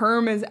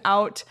 Herm is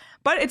out,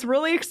 but it's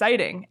really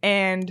exciting.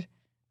 And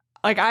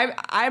like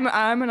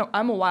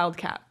I'm a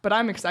Wildcat, but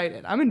I'm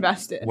excited. I'm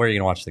invested. Where are you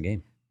gonna watch the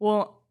game?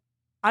 Well,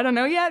 I don't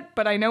know yet,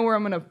 but I know where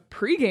I'm gonna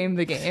pregame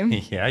the game.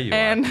 Yeah, you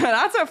and are.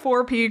 That's at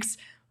Four Peaks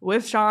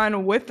with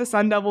Sean, with the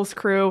Sun Devils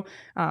crew.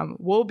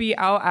 We'll be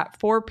out at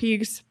Four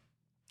Peaks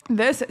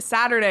this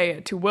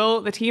Saturday to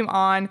will the team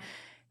on.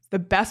 The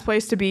best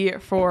place to be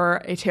for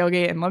a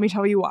tailgate, and let me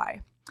tell you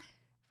why.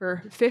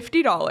 For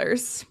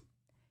 $50,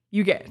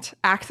 you get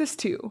access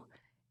to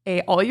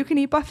a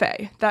all-you-can-eat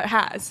buffet that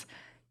has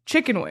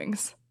chicken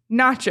wings,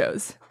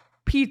 nachos,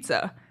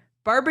 pizza,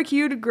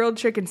 barbecued grilled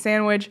chicken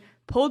sandwich,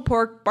 pulled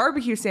pork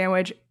barbecue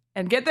sandwich,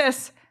 and get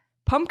this,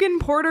 pumpkin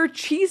porter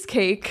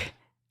cheesecake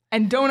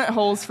and donut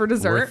holes for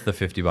dessert. Worth the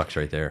 $50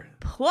 right there.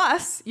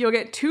 Plus, you'll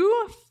get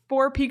 2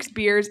 Four Peaks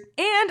beers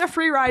and a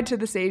free ride to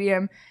the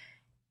stadium.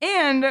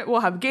 And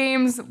we'll have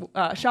games.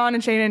 Sean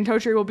and Shane and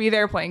Totri will be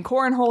there playing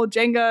cornhole,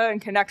 Jenga,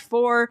 and Connect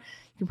 4.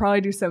 You can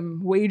probably do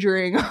some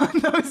wagering on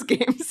those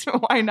games.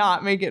 Why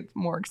not? Make it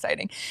more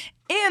exciting.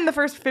 And the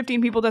first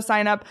 15 people to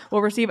sign up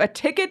will receive a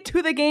ticket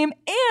to the game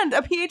and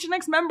a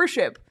PHNX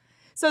membership.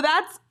 So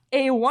that's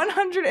a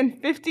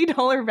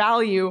 $150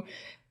 value.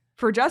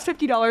 For just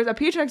 $50, a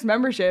PHNX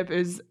membership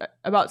is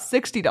about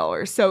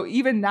 $60. So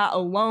even that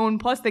alone,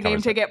 plus the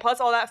game ticket, plus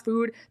all that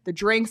food, the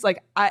drinks,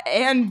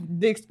 and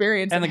the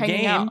experience and of the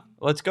hanging game. out.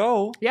 Let's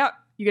go. Yeah,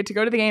 you get to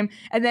go to the game,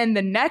 and then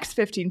the next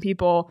 15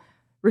 people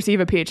receive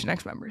a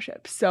PHNX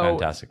membership. So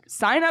fantastic.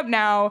 Sign up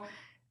now.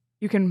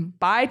 You can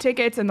buy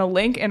tickets in the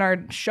link in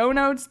our show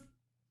notes.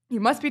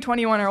 You must be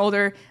 21 or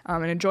older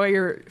and enjoy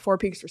your Four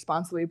Peaks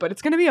responsibly. But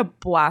it's going to be a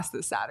blast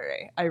this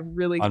Saturday. I'm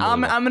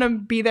going to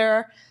be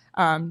there.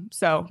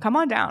 So come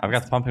on down. I've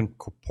got the pumpkin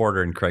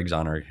porter and Craig's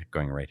honor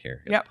going right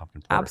here. Yep,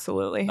 pumpkin porter.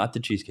 Absolutely. Not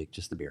the cheesecake,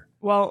 just the beer.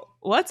 Well,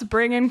 let's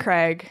bring in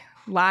Craig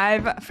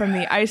live from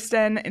the Ice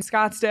Den in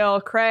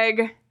Scottsdale.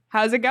 Craig,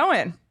 how's it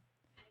going?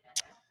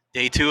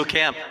 Day 2 of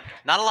camp.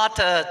 Not a lot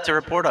to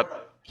report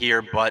up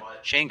here, but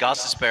Shane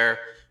Gostisbehere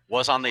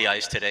was on the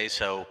ice today.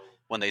 So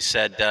when they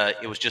said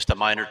it was just a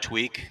minor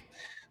tweak,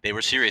 they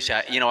were serious.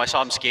 I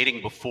saw him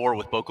skating before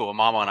with Boko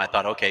Amama, and I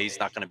thought, okay, he's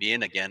not going to be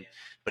in again.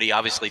 But he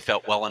obviously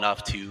felt well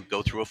enough to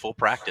go through a full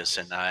practice,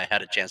 and I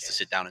had a chance to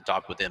sit down and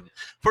talk with him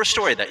for a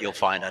story that you'll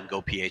find on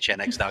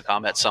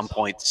GoPHNX.com at some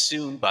point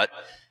soon. But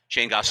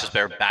Shane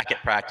Gostisbehere back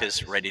at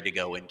practice, ready to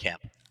go in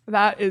camp.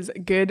 That is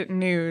good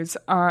news.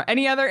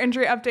 Any other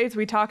injury updates?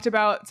 We talked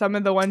about some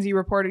of the ones you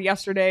reported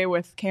yesterday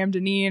with Cam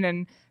Dineen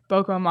and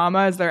Boko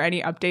Amama. Is there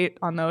any update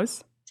on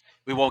those?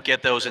 We won't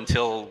get those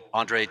until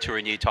Andre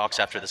Tourigny talks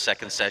after the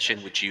second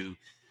session, which you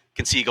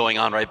can see going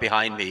on right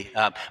behind me.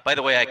 By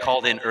the way, I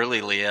called in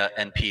early, Leah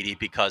and Petey,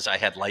 because I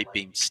had light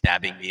beams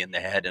stabbing me in the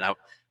head, and I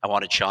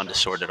wanted Sean to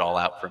sort it all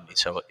out for me.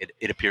 So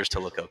it appears to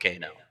look okay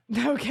now.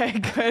 Okay,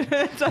 good.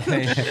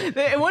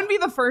 It wouldn't be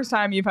the first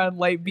time you've had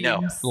light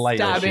beams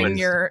stabbing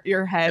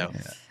your head.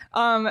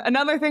 No.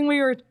 Another thing we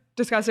were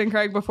discussing,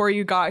 Craig, before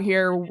you got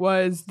here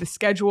was the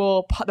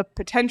schedule, the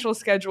potential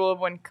schedule of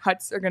when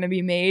cuts are going to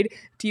be made.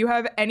 Do you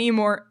have any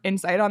more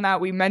insight on that?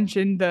 We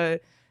mentioned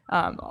the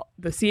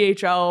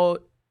CHL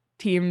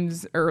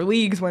teams or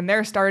leagues when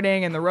they're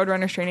starting and the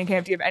Roadrunners training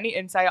camp. Do you have any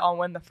insight on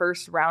when the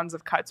first rounds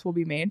of cuts will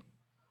be made?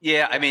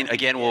 Yeah, I mean,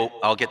 again,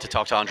 I'll get to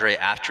talk to Andre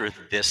after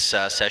this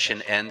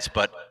session ends,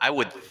 but I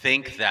would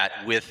think that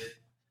with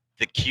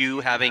the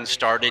Q having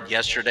started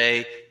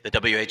yesterday, the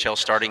WHL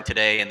starting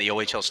today, and the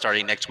OHL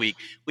starting next week,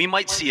 we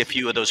might see a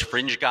few of those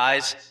fringe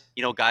guys,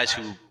 guys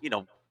who,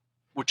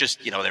 were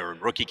just, they were in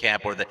rookie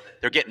camp or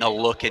they're getting a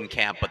look in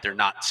camp, but they're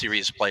not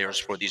serious players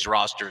for these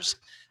rosters.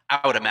 I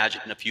would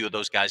imagine a few of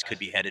those guys could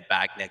be headed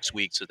back next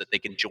week so that they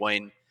can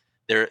join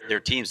their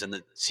teams in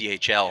the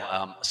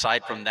CHL.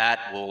 Aside from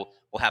that, we'll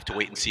have to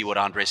wait and see what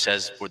Andre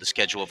says for the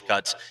schedule of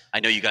cuts. I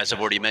know you guys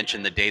have already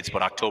mentioned the dates,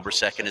 but October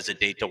 2nd is a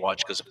date to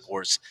watch because, of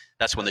course,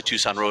 that's when the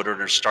Tucson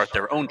Roadrunners start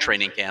their own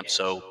training camp.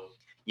 So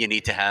you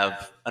need to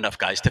have enough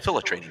guys to fill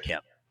a training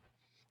camp.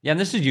 Yeah, and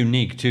this is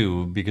unique,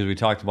 too, because we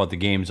talked about the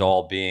games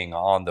all being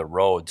on the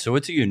road. So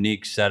it's a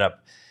unique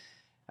setup.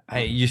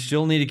 You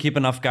still need to keep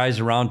enough guys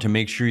around to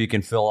make sure you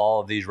can fill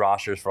all of these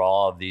rosters for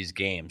all of these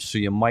games. So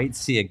you might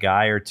see a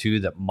guy or two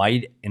that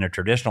might, in a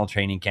traditional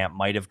training camp,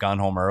 might have gone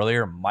home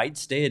earlier, might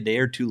stay a day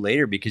or two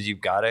later because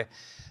you've got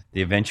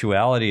the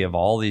eventuality of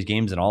all these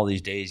games and all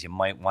these days, you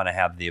might want to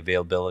have the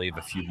availability of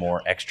a few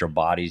more extra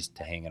bodies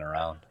to hanging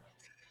around.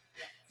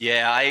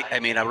 Yeah, I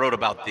mean, I wrote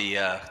about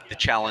the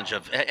challenge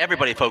of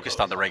everybody focused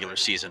on the regular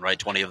season, right?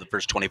 20 of the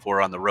first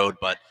 24 on the road,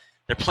 but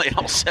they're playing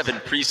all 7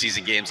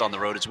 preseason games on the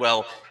road as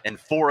well, and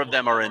 4 of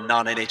them are in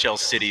non-NHL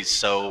cities.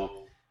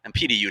 So And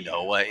Petey,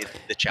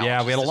 the challenge.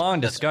 Yeah, we had a long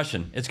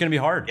discussion. It's going to be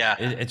hard. Yeah.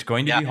 It's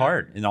going to be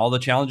hard. And all the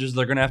challenges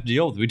they're going to have to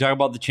deal with. We talk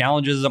about the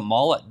challenges at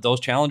Mullet. Those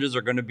challenges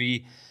are going to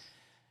be,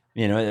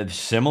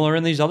 similar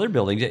in these other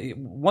buildings.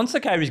 Once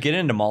the Coyotes get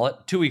into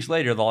Mullet, 2 weeks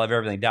later, they'll have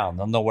everything down.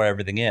 They'll know where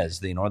everything is.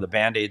 The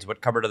Band-Aids,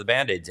 what cupboard are the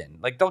Band-Aids in.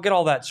 Like, they'll get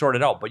all that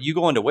sorted out. But you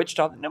go into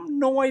Wichita, they have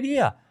no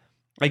idea.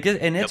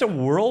 It's a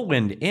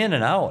whirlwind in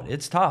and out.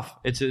 It's tough.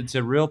 It's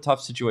a real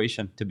tough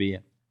situation to be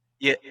in.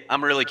 Yeah,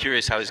 I'm really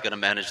curious how he's going to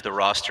manage the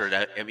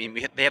roster. I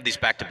mean, they have these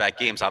back-to-back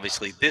games,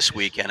 obviously, this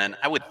weekend. And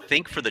I would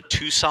think for the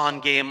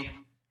Tucson game,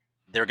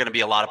 there are going to be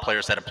a lot of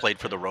players that have played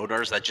for the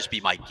Roadrunners. That'd just be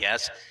my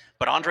guess.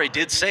 But Andre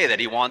did say that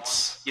he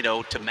wants,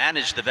 to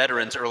manage the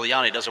veterans early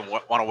on. He doesn't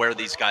want to wear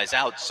these guys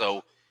out.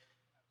 So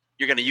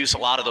you're going to use a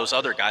lot of those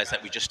other guys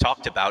that we just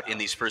talked about in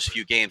these first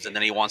few games. And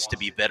then he wants to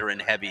be veteran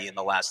heavy in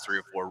the last 3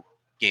 or 4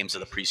 games of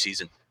the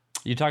preseason.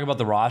 You talk about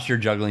the roster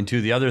juggling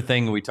too. The other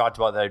thing we talked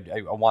about that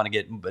I want to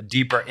get a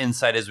deeper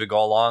insight as we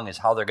go along is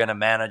how they're going to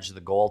manage the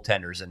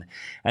goaltenders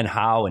and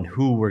how and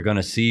who we're going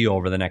to see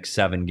over the next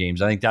 7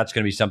 games. I think that's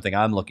going to be something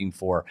I'm looking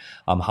for,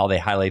 how they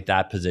highlight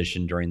that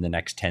position during the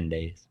next 10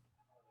 days.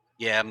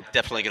 Yeah, I'm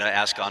definitely going to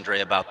ask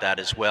Andre about that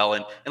as well.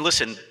 And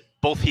listen,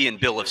 both he and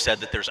Bill have said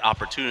that there's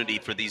opportunity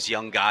for these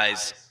young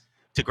guys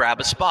to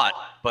grab a spot.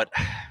 But,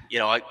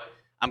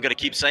 I'm going to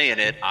keep saying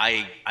it.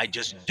 I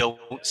just don't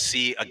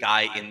see a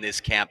guy in this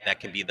camp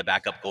that can be the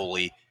backup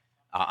goalie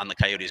on the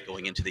Coyotes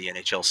going into the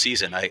NHL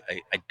season. I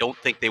don't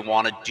think they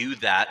want to do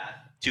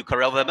that to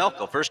Karel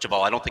Vejmelka. First of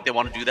all, I don't think they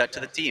want to do that to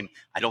the team.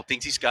 I don't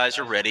think these guys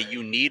are ready.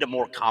 You need a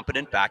more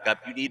competent backup.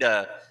 You need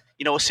a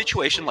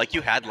situation like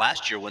you had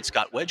last year when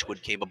Scott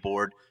Wedgwood came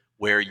aboard,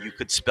 where you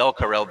could spell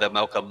Karel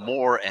Vejmelka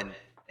more and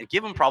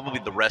give him probably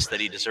the rest that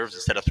he deserves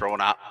instead of throwing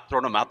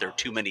him out there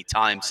too many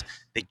times.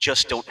 They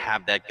just don't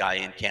have that guy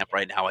in camp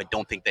right now. I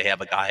don't think they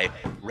have a guy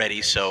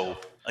ready. So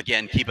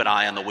again, keep an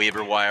eye on the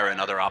waiver wire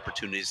and other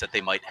opportunities that they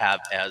might have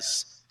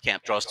as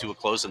camp draws to a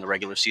close and the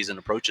regular season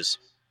approaches.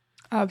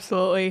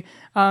 Absolutely.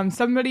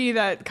 Somebody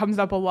that comes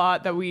up a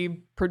lot that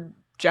we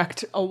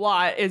project a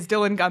lot is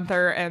Dylan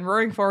Guenther, and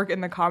Roaring Fork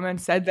in the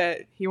comments said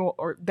that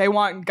they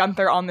want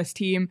Guenther on this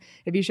team.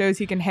 If he shows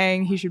he can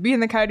hang, he should be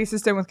in the Coyote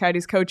system with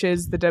Coyotes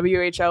coaches. The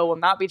WHL will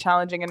not be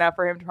challenging enough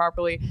for him to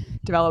properly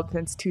develop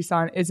since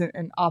Tucson isn't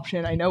an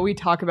option. I know we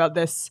talk about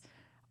this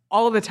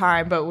all the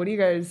time, but what do you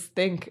guys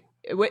think?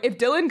 If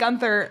Dylan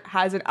Guenther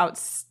has an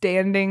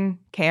outstanding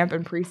camp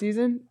and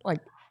preseason,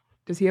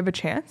 does he have a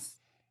chance?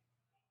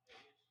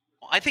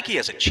 I think he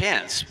has a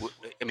chance.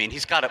 I mean,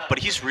 but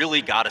he's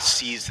really got to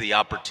seize the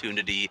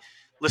opportunity.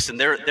 Listen,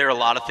 there are a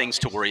lot of things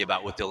to worry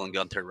about with Dylan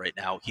Guenther right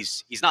now.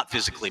 He's not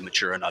physically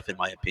mature enough, in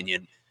my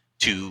opinion,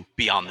 to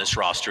be on this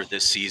roster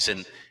this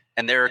season.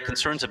 And there are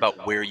concerns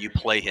about where you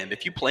play him.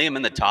 If you play him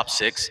in the top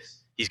 6,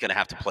 he's going to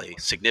have to play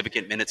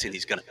significant minutes, and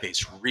he's going to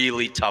face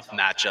really tough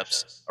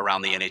matchups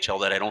around the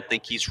NHL that I don't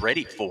think he's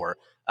ready for.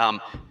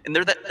 And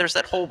there's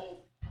that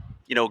whole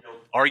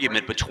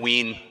argument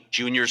between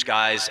juniors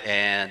guys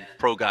and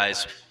pro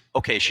guys.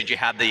 Okay, should you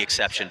have the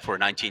exception for a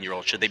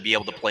 19-year-old? Should they be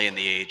able to play in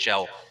the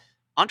AHL?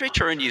 Andre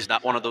Tourigny is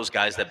not one of those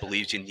guys that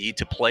believes you need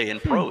to play in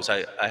pros.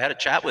 I had a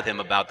chat with him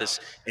about this,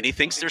 and he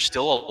thinks there's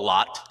still a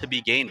lot to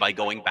be gained by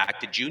going back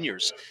to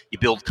juniors. You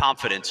build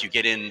confidence. You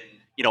get in,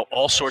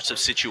 all sorts of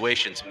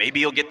situations. Maybe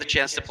you'll get the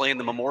chance to play in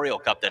the Memorial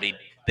Cup that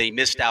he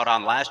missed out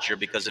on last year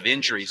because of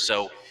injuries.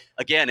 So,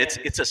 again,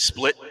 it's a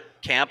split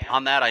camp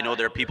on that. I know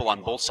there are people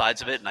on both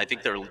sides of it, and I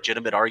think they're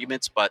legitimate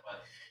arguments. But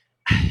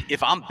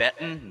if I'm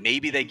betting,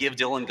 maybe they give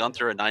Dylan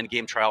Guenther a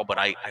 9-game trial. But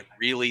I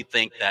really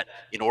think that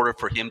in order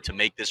for him to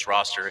make this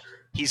roster,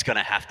 he's going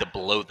to have to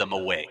blow them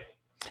away.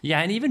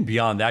 Yeah, and even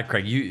beyond that,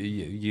 Craig,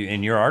 you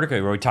in your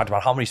article where we talked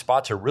about how many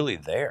spots are really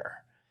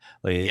there.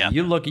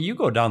 You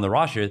go down the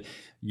roster,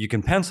 you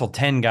can pencil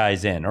 10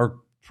 guys in, or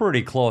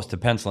pretty close to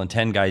penciling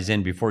 10 guys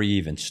in before you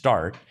even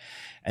start.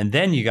 And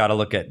then you got to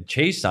look at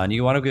Chiasson.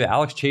 You want to go to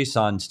Alex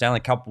Chiasson, Stanley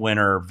Cup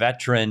winner,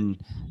 veteran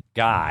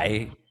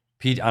guy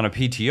on a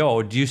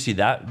PTO. Do you see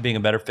that being a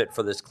better fit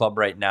for this club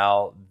right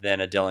now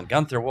than a Dylan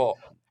Guenther? Well,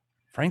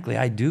 frankly,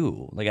 I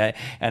do.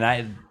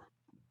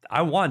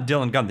 I want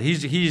Dylan Guenther.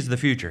 He's the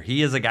future.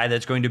 He is a guy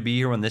that's going to be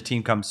here when this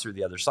team comes through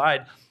the other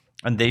side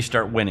and they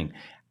start winning.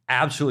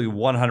 Absolutely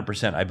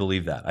 100%. I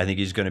believe that. I think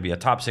he's going to be a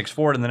top 6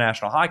 forward in the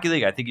National Hockey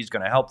League. I think he's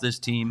going to help this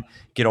team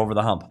get over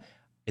the hump.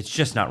 It's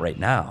just not right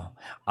now.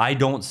 I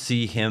don't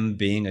see him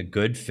being a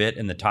good fit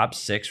in the top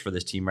 6 for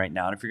this team right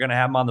now. And if you're going to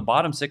have him on the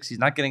bottom 6, he's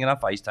not getting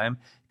enough ice time,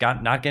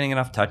 not getting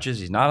enough touches.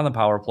 He's not on the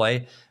power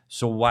play.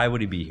 So why would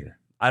he be here?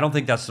 I don't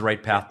think that's the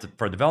right path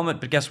for development.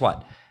 But guess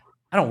what?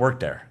 I don't work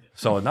there.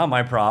 So not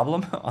my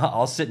problem.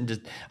 I'll sit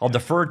and I'll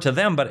defer to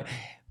them. But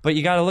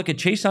you got to look at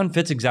Chiasson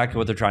fits exactly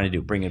what they're trying to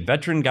do. Bring a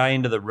veteran guy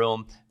into the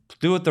room,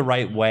 do it the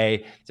right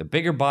way. He's a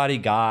bigger body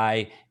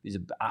guy.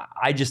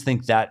 I just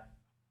think that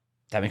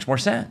makes more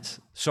sense.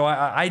 So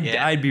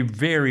I'd be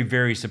very,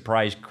 very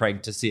surprised,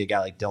 Craig, to see a guy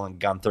like Dylan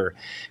Guenther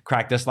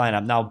crack this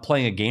lineup. Now,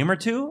 playing a game or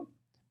two,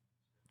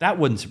 that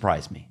wouldn't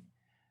surprise me.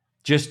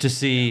 Just to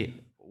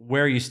see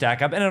where you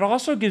stack up. And it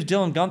also gives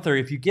Dylan Guenther,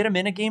 if you get him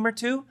in a game or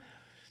two,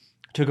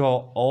 to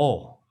go,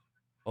 oh,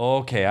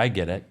 okay, I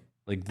get it.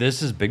 Like,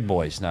 this is big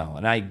boys now.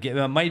 And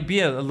it might be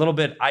a little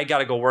bit, I got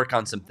to go work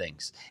on some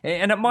things.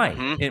 And it might.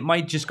 Mm-hmm. It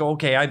might just go,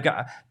 okay,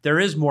 there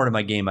is more to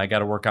my game I got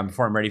to work on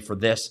before I'm ready for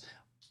this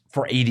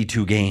for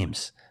 82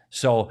 games.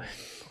 So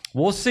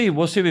we'll see.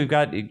 We've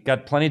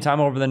got plenty of time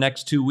over the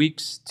next 2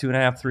 weeks,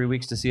 2.5, 3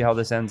 weeks to see how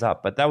this ends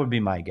up. But that would be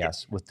my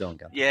guess with Dylan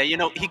Guenther. Yeah,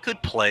 he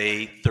could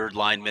play third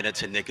line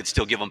minutes and they could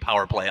still give him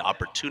power play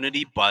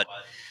opportunity. But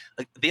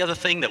the other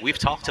thing that we've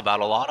talked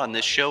about a lot on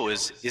this show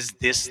is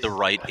this the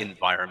right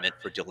environment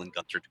for Dylan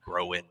Guenther to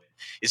grow in?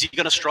 Is he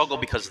going to struggle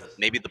because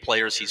maybe the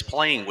players he's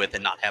playing with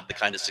and not have the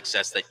kind of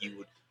success that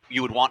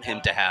you would want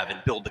him to have and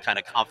build the kind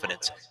of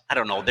confidence? I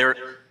don't know.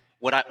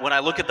 When I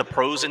look at the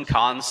pros and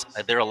cons,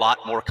 there are a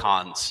lot more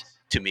cons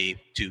to me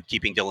to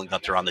keeping Dylan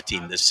Guenther on the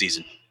team this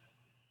season.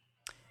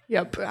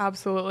 Yep,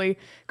 absolutely.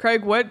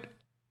 Craig, what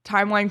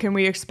timeline can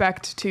we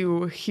expect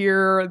to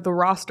hear the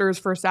rosters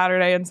for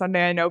Saturday and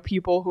Sunday? I know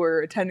people who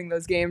are attending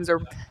those games are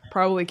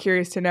probably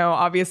curious to know.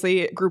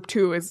 Obviously, Group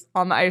 2 is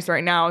on the ice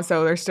right now,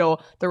 so there's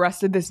still the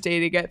rest of this day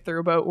to get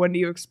through. But when do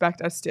you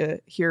expect us to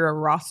hear a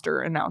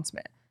roster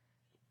announcement?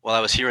 Well, I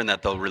was hearing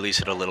that they'll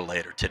release it a little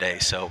later today,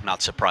 so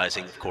not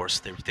surprising, of course.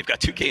 They've got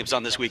 2 games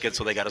on this weekend,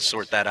 so they got to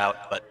sort that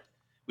out. But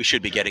we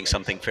should be getting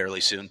something fairly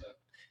soon.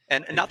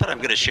 And not that I'm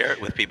going to share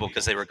it with people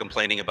because they were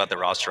complaining about the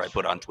roster I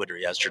put on Twitter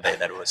yesterday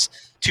that it was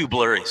too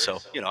blurry. So,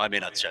 I may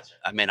not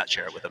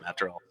share it with them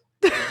after all.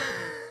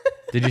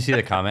 Did you see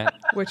the comment?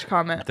 Which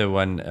comment? The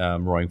one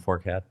Roaring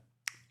Fork had.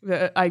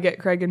 I get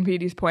Craig and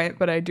Petey's point,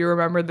 but I do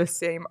remember the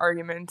same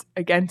argument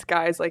against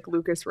guys like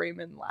Lucas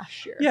Raymond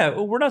last year. Yeah,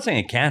 we're not saying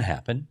it can't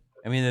happen.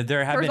 I mean,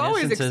 there have been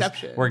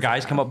instances where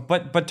guys come up,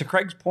 but to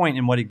Craig's point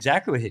and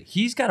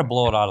he's got to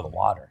blow it out of the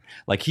water.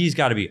 Like, he's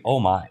got to be, oh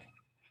my.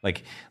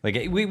 Like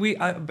we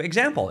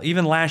example,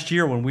 even last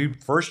year when we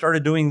first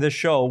started doing this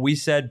show, we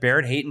said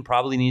Barrett Hayton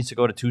probably needs to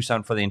go to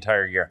Tucson for the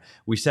entire year.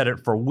 We said it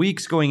for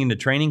weeks going into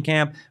training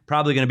camp,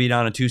 probably going to be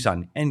down in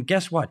Tucson. And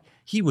guess what?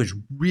 He was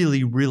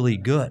really, really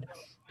good.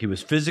 He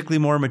was physically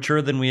more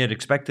mature than we had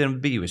expected him to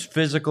be. He was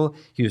physical.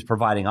 He was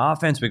providing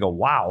offense. We go,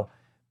 wow,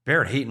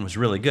 Barrett Hayton was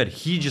really good.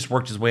 He just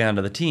worked his way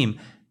onto the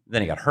team.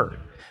 Then he got hurt.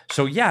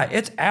 So, yeah,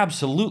 it's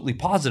absolutely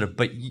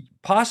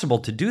possible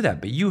to do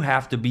that, but you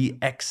have to be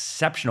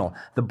exceptional.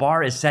 The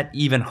bar is set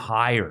even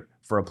higher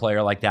for a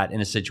player like that in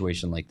a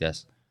situation like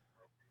this.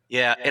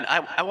 Yeah, and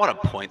I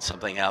want to point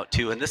something out,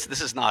 too, and this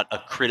is not a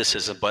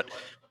criticism, but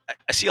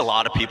I see a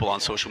lot of people on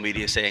social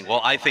media saying,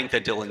 well, I think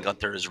that Dylan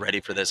Guenther is ready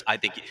for this.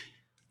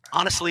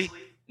 Honestly,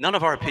 none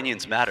of our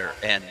opinions matter,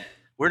 and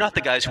we're not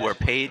the guys who are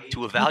paid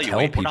to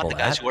evaluate. We're not the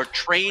guys who are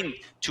trained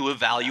to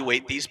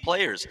evaluate these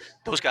players.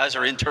 Those guys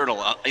are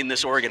internal in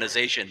this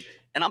organization.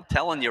 And I'm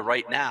telling you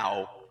right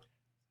now,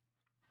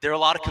 there are a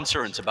lot of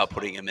concerns about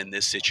putting him in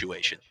this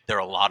situation. There are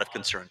a lot of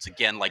concerns.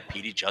 Again, like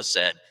Petey just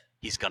said,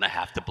 he's going to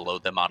have to blow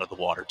them out of the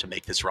water to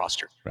make this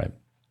roster. Right.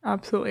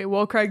 Absolutely.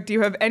 Well, Craig, do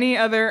you have any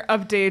other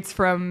updates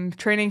from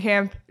training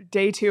camp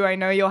day 2? I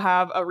know you'll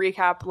have a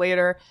recap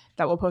later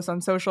that we'll post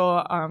on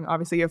social.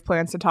 Obviously, you have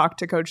plans to talk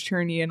to Coach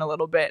Tierney in a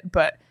little bit,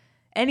 but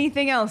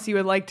anything else you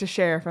would like to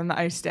share from the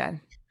Ice Den?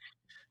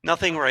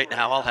 Nothing right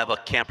now. I'll have a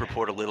camp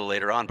report a little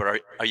later on,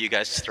 but are you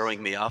guys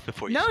throwing me off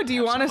before you? No, do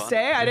you want to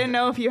stay? I didn't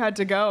know if you had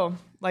to go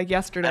like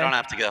yesterday. I don't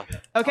have to go.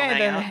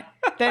 Okay,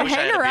 then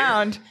hang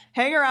around.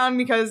 Hang around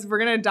because we're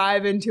going to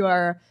dive into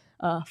our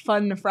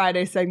fun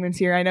Friday segments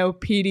here. I know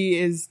Petey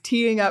is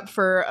teeing up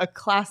for a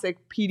classic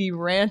Petey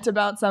rant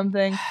about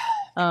something.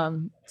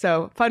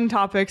 So fun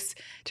topics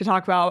to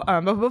talk about.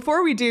 But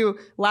before we do,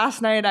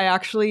 last night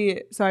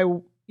we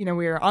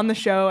were on the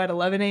show at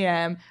 11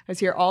 a.m. I was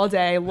here all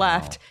day,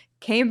 left,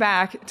 came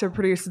back to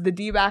produce the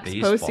D-backs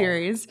post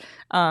series,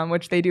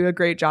 which they do a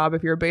great job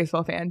if you're a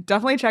baseball fan.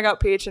 Definitely check out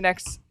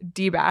PHNX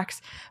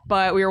D-backs.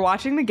 But we were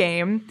watching the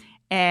game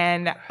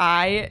and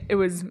it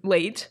was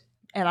late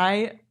and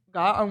I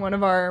got on one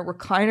of our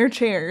recliner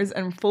chairs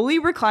and fully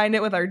reclined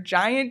it with our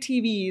giant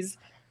TVs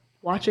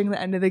watching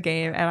the end of the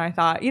game. And I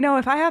thought,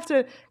 if I have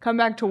to come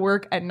back to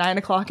work at 9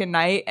 o'clock at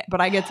night, but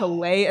I get to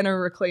lay in a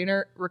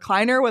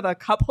recliner with a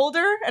cup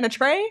holder and a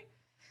tray.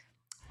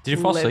 Did you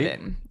fall asleep?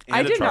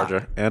 I did not.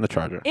 And a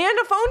charger. And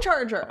a phone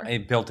charger.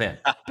 Built in.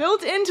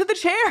 Built into the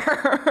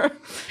chair.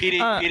 Petey,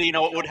 you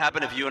know what would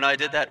happen if you and I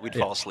did that? We'd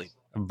fall asleep.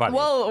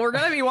 Well, we're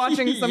going to be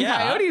watching some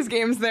Coyotes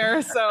games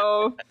there,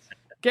 so...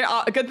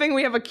 good thing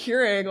we have a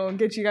Keurig. We'll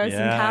get you guys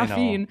some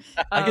caffeine.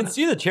 I can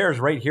see the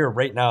chairs right here,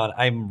 right now, and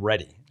I'm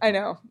ready. I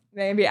know.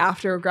 Maybe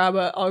after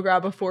I'll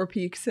grab a Four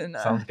Peaks and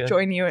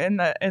join you in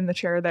the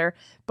chair there.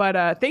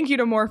 But thank you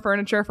to More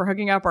Furniture for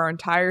hooking up our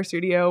entire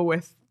studio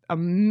with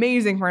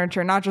amazing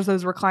furniture, not just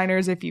those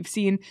recliners. If you've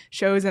seen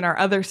shows in our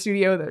other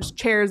studio, those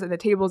chairs and the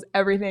tables,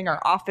 everything, our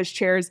office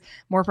chairs,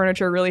 More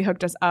Furniture really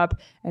hooked us up.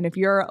 And if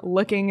you're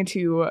looking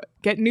to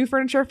get new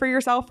furniture for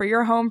yourself, for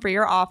your home, for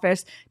your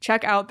office,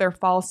 check out their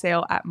fall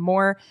sale at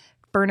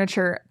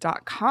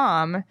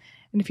morefurniture.com.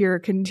 And if you're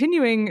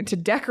continuing to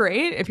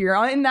decorate, if you're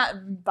in that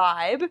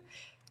vibe,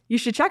 you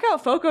should check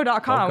out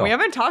Foco.com. Foco. We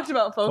haven't talked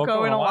about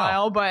Foco in a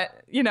while, but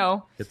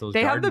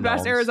they have the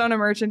best Arizona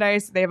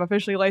merchandise. They have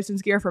officially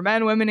licensed gear for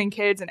men, women, and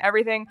kids, and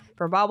everything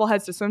from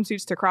bobbleheads to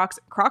swimsuits to Crocs.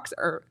 Crocs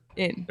are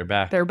in.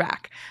 They're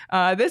back.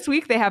 This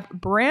week they have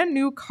brand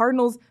new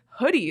Cardinals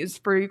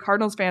hoodies for you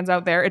Cardinals fans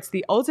out there. It's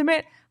the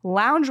ultimate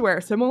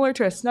loungewear, similar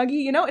to a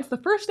Snuggie. It's the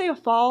first day of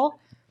fall.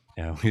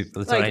 Yeah, that's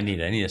what I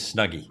need. I need a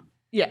Snuggie.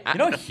 Yeah. You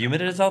know how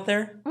humid it is out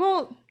there?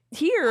 Well,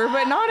 here,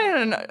 but not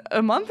in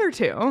a month or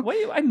two.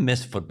 I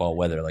miss football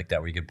weather like that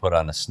where you could put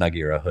on a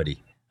Snuggie or a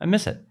hoodie. I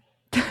miss it.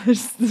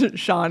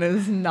 Sean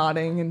is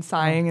nodding and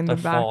sighing in the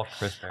back.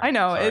 I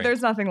know.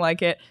 There's nothing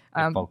like it.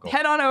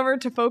 Head on over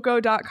to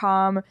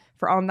Foco.com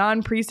for all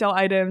non-presale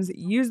items.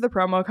 Use the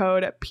promo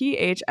code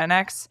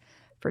PHNX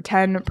for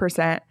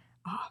 10%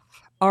 off.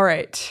 All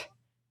right.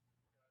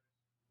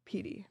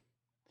 PD,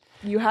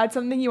 you had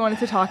something you wanted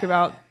to talk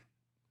about,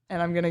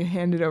 and I'm going to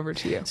hand it over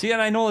to you. See,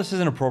 and I know this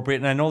isn't appropriate,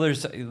 and I know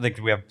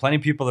we have plenty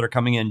of people that are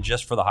coming in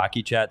just for the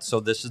hockey chat, so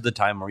this is the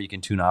time where you can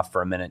tune off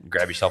for a minute and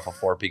grab yourself a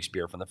Four Peaks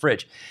beer from the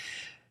fridge.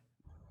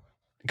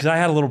 Because I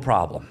had a little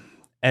problem,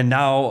 and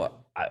now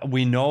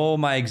we know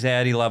my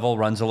anxiety level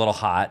runs a little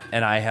hot,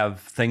 and I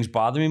have things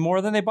bother me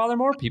more than they bother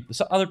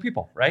other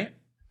people, right?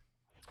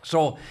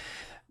 So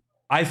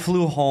I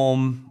flew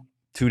home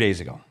 2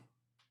 days ago.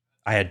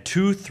 I had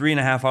 2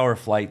 3.5-hour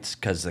flights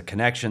because the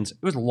connections,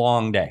 it was a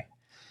long day.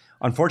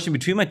 Unfortunately,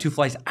 between my 2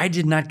 flights, I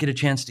did not get a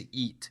chance to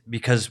eat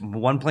because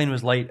one plane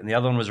was late and the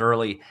other one was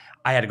early.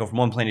 I had to go from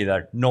one plane to the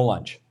other. No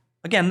lunch.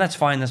 Again, that's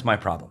fine. That's my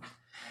problem.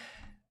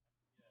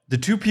 The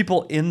 2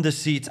 people in the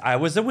seats, I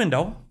was the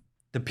window.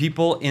 The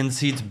people in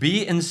seats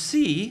B and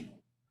C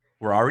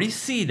were already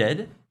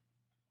seated.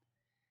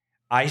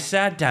 I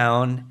sat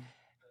down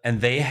and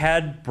they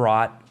had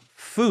brought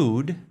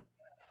food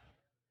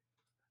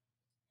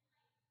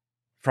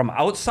from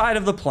outside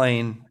of the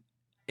plane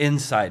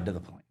inside to the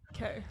plane.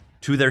 Okay.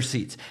 To their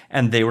seats,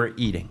 and they were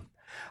eating.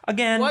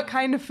 Again, what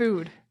kind of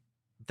food?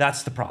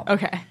 That's the problem.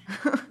 Okay.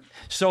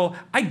 So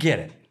I get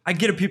it. I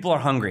get it. People are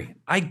hungry.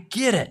 I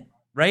get it,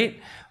 right?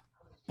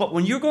 But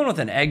when you're going with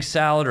an egg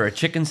salad or a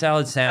chicken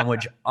salad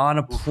sandwich on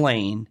a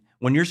plane,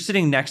 when you're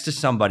sitting next to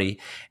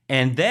somebody,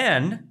 and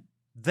the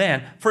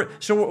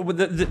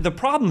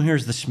problem here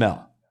is the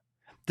smell.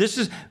 This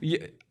is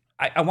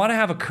I want to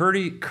have a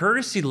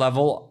courtesy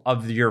level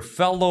of your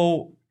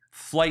fellow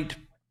flight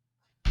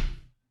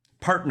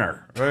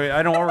partner.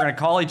 I don't know what we're going to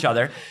call each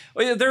other.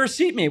 They're a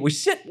seatmate.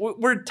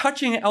 We're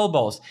touching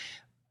elbows.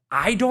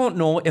 I don't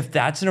know if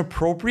that's an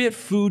appropriate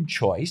food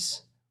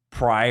choice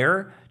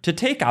prior to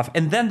takeoff.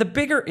 And then the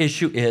bigger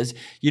issue is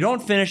you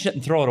don't finish it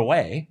and throw it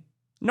away.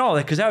 No,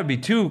 because that would be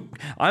too...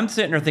 I'm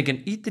sitting there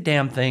thinking, eat the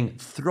damn thing,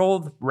 throw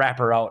the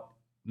wrapper out.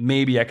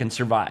 Maybe I can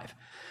survive.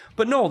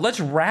 But no, let's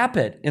wrap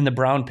it in the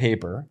brown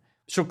paper.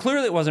 So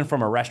clearly it wasn't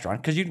from a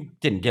restaurant because you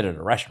didn't get it at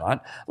a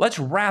restaurant. Let's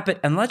wrap it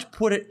and let's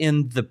put it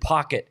in the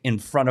pocket in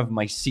front of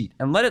my seat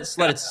and let it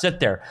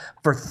sit there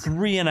for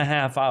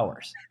 3.5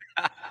 hours.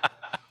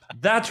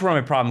 That's where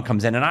my problem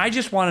comes in. And I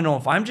just want to know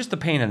if I'm just a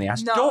pain in the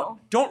ass. No.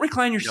 Don't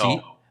recline your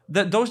seat.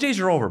 Those days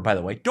are over, by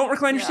the way. Don't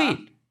recline your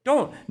seat.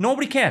 Don't.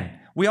 Nobody can.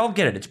 We all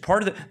get it. It's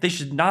part of they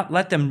should not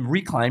let them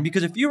recline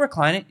because if you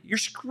recline it, you're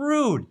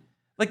screwed.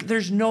 Like,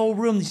 there's no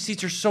room. These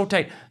seats are so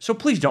tight. So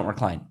please don't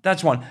recline.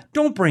 That's one.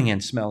 Don't bring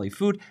in smelly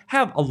food.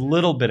 Have a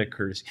little bit of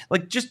courtesy.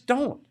 Like, just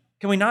don't.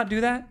 Can we not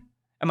do that?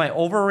 Am I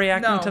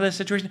overreacting to this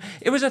situation?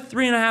 It was a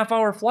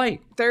 3.5-hour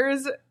flight. There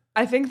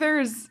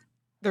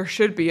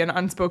should be an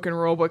unspoken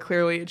rule, but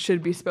clearly it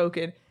should be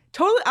spoken.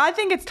 I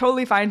think it's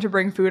totally fine to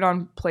bring food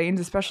on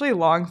planes, especially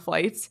long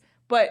flights,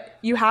 but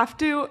you have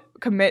to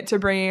commit to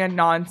bringing a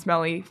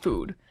non-smelly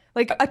food.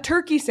 Like a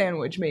turkey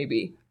sandwich,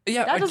 maybe.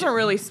 Yeah, that doesn't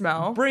really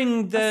smell.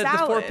 Bring the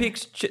Four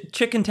Peaks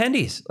chicken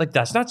tendies. Like,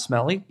 that's not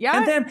smelly. Yeah.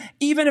 And then,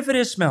 even if it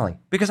is smelly,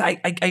 because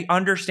I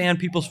understand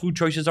people's food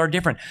choices are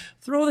different,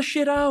 throw the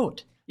shit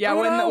out. Yeah,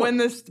 when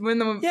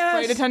the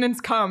flight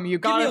attendants come, you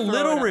gotta give me a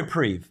little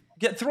reprieve.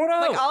 Throw it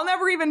out. Like, I'll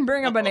never even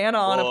bring a banana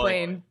on a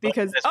plane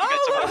because look,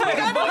 I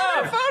got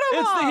another photo bomb.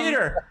 It's the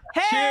heater.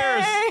 Hey!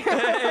 Cheers.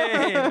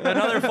 Hey,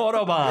 another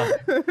photo bomb.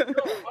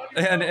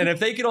 And if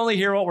they could only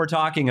hear what we're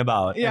talking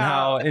about and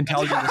how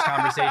intelligent this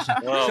conversation.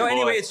 So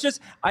anyway, it's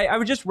just I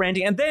was just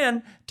ranting, and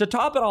then to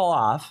top it all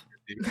off,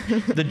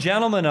 the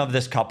gentleman of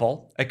this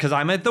couple, because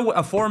I'm at the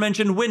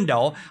aforementioned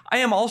window, I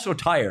am also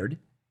tired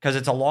because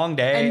it's a long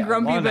day and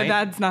grumpy, but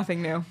that's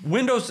nothing new.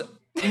 Windows,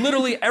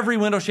 literally every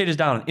window shade is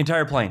down,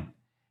 entire plane.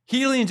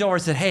 He leans over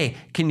and said, "Hey,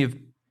 can you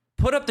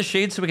put up the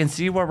shade so we can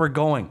see where we're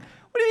going?"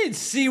 What do you mean,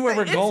 see where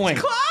we're going?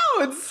 It's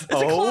clouds. It's a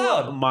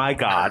cloud. Oh my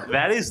God,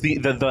 that is the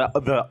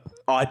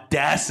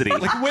audacity.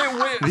 Like,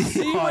 wait,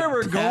 see where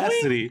we're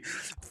going?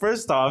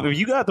 First off, if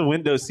you got the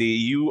window seat,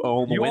 you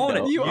own the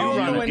window. You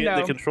own the window. Get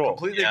the control.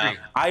 Completely agree.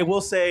 I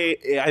will say,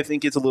 I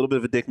think it's a little bit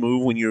of a dick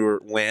move when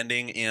you're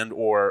landing and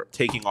or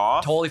taking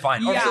off. Totally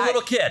fine. Or it's a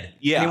little kid.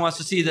 Yeah, and he wants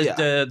to see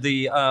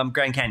the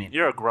Grand Canyon.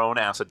 You're a grown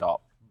ass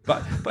adult.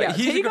 But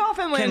take off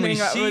and landing.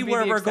 Can we see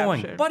where we're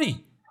going,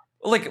 buddy?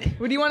 Like,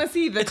 what do you want to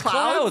see? The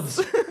clouds?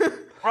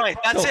 Right,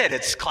 that's it.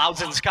 It's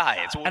clouds and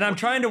sky. And I'm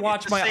trying to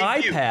watch my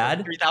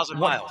iPad. 3,000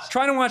 miles.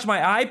 Trying to watch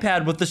my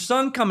iPad with the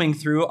sun coming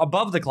through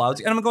above the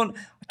clouds. And I'm going,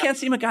 I can't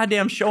see my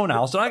goddamn show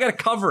now, so I got to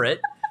cover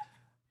it.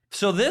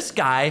 So this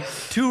guy,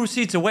 2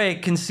 seats away,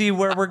 can see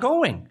where we're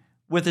going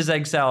with his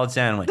egg salad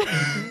sandwich.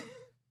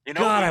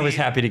 God, I was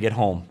happy to get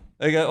home.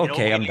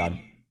 Okay, I'm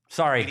done.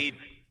 Sorry.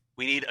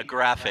 We need a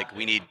graphic.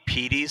 We need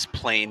Petey's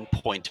plain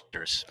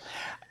pointers.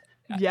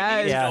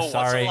 Yes. Yeah,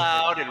 sorry. What's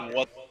allowed and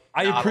what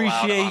I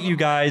appreciate you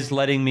guys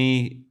letting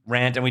me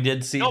rant, and we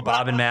did see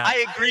Bob and Matt.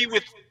 I agree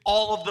with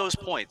all of those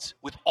points.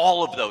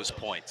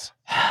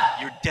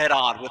 You're dead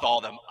on with all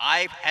of them.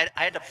 I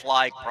had to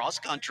fly cross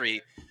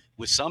country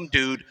with some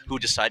dude who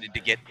decided to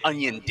get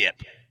onion dip,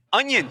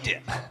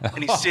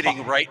 and he's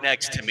sitting right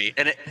next to me.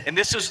 And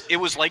it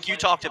was like you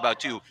talked about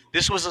too.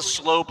 This was a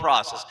slow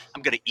process.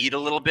 I'm gonna eat a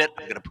little bit.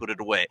 I'm gonna put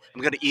it away.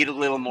 I'm gonna eat a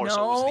little more.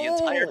 So it was the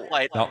entire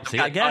flight.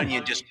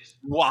 Onion just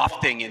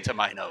wafting into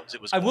my nose.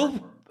 It was. I will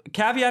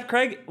caveat,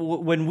 Craig.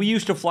 When we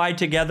used to fly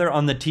together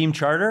on the team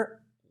charter,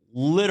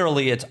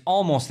 literally it's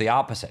almost the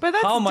opposite. But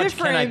that's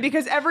different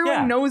because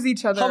everyone knows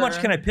each other. How much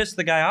can I piss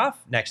the guy off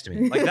next to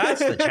me? Like, that's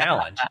the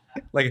challenge.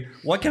 Like,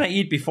 what can I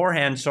eat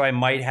beforehand so I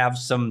might have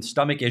some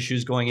stomach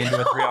issues going into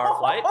a 3-hour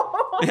flight?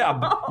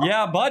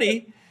 Yeah,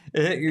 buddy.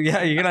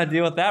 Yeah, you're gonna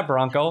deal with that,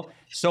 Bronco.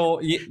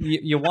 So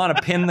you want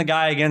to pin the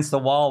guy against the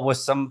wall with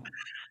some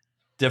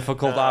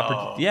difficult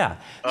opportunity. Yeah,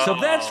 so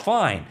that's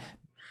fine.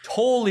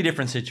 Totally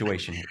different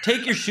situation here.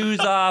 Take your shoes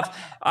off.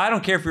 I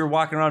don't care if you're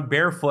walking around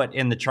barefoot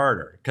in the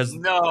charter, because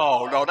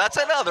no, that's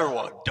another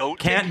one.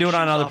 Can't do it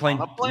on another plane.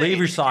 Leave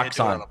your socks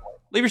on.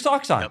 Leave your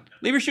socks on. Yep.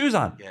 Leave your shoes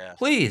on. Yeah.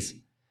 Please.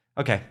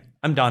 Okay,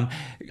 I'm done.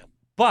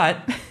 But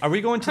are we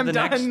going to the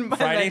next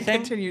Friday thing?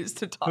 Continues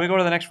to talk. Can we go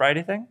to the next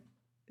Friday thing?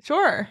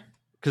 Sure.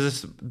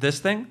 Because this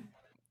thing?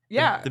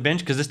 Yeah. The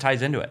binge, because this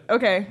ties into it.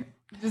 Okay.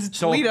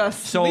 Just lead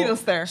us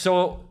there.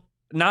 So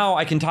now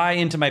I can tie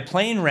into my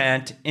plane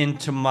rant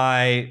into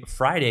my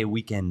Friday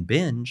weekend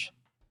binge,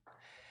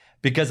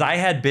 because I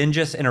had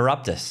binges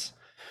interruptus.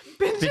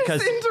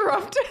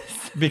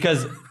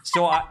 Because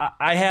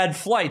I had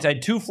flights. I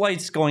had 2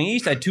 flights going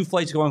east. I had 2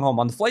 flights going home.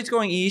 On the flights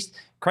going east,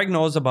 Craig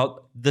knows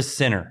about The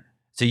Sinner.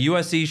 It's a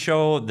USC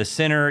show, The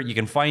Sinner. You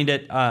can find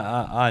it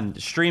on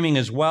streaming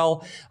as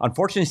well.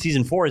 Unfortunately,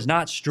 season 4 is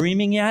not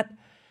streaming yet.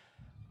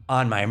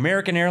 On my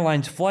American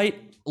Airlines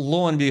flight,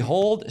 lo and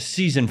behold,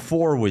 season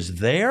 4 was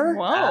there.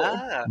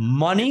 Wow.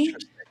 Money.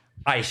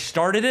 I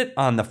started it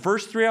on the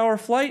first 3-hour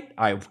flight.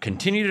 I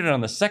continued it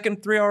on the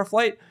second 3-hour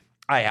flight.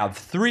 I have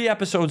 3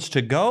 episodes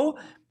to go.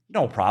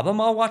 No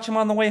problem. I'll watch them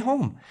on the way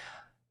home.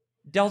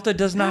 Delta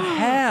does not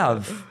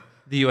have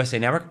the USA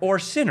Network or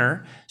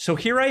Sinner. So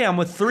here I am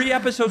with 3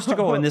 episodes to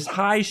go in this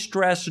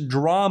high-stress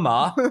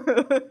drama.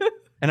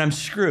 And I'm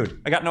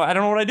screwed. I don't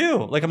know what I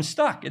do. Like, I'm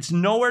stuck. It's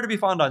nowhere to be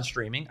found on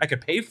streaming. I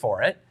could pay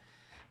for it.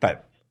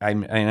 But I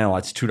know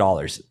it's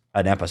 $2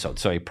 an episode,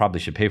 so I probably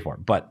should pay for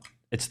it. But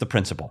it's the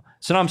principle.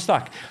 So now I'm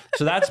stuck.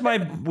 So that's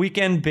my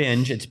weekend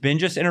binge. It's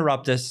Binges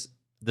Interruptus,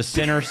 The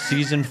Sinner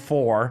Season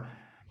 4,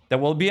 that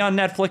will be on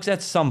Netflix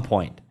at some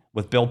point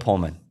with Bill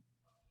Pullman.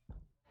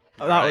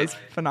 Oh, that was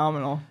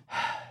phenomenal.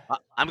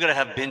 I'm going to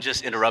have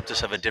Binges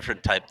Interruptus of a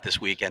different type this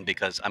weekend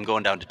because I'm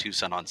going down to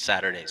Tucson on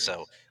Saturday.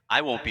 So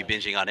I won't be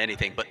binging on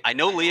anything. But I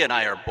know Leah and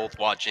I are both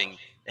watching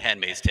The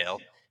Handmaid's Tale.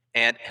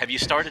 And have you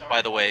started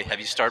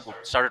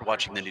started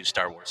watching the new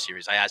Star Wars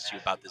series? I asked you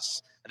about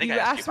this. I think you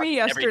asked me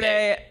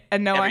yesterday,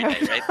 and no, I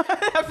haven't.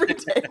 Right? Every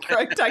day,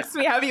 Craig texts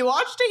me, "Have you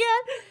watched it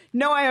yet?"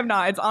 No, I have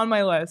not. It's on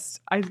my list.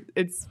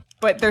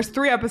 But there's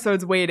 3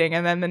 episodes waiting,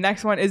 and then the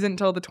next one isn't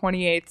until the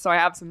 28th, so I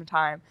have some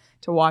time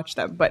to watch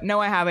them. But no,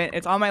 I haven't.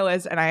 It's on my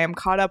list, and I am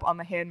caught up on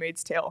The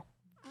Handmaid's Tale.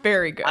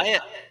 Very good.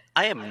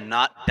 I am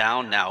not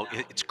down now.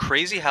 It's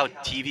crazy how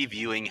TV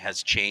viewing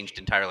has changed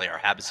entirely. Our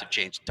habits have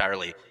changed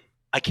entirely.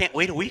 I can't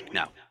wait a week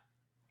now.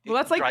 Well,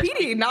 that's like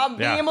Petey, not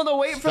being able to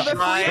wait for the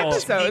 3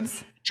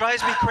 episodes. It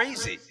drives me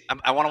crazy.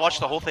 I want to watch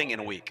the whole thing in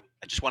a week.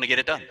 I just want to get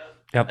it done.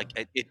 Yep.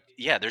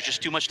 There's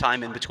just too much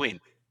time in between.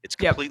 It's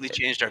completely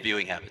changed our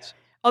viewing habits.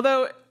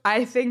 Although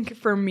I think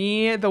for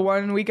me, the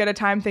 1 week at a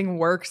time thing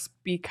works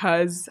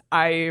because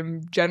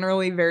I'm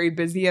generally very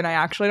busy and I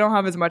actually don't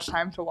have as much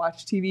time to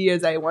watch TV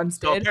as I once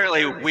did. So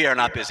apparently we are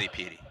not busy,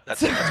 Petey.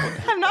 That's what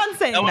I'm not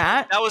saying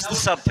that. That was the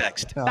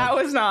subtext. That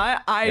was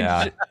not.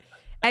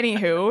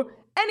 Anywho,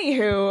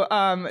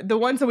 the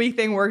once a week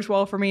thing works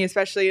well for me,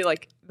 especially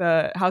like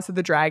the House of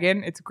the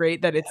Dragon. It's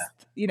great that it's,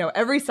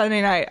 every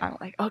Sunday night I'm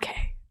like,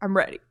 okay, I'm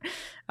ready.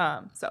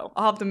 So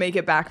I'll have to make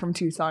it back from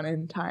Tucson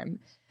in time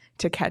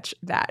to catch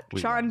that.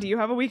 Sean, do you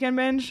have a weekend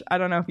binge? I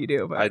don't know if you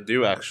do, but I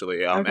do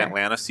actually.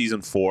 Atlanta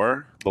season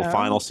 4, the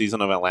final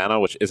season of Atlanta,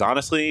 which is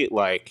honestly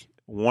like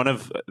one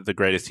of the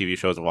greatest TV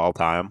shows of all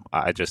time.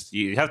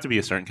 You have to be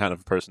a certain kind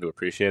of person to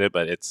appreciate it,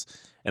 but it's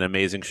an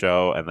amazing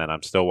show. And then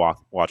I'm still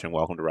watching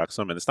Welcome to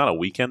Wrexham, and it's not a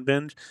weekend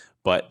binge,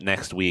 but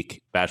next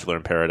week Bachelor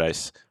in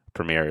Paradise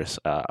premieres,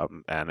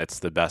 and it's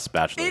the best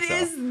Bachelor show.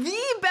 It is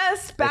the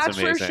best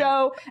Bachelor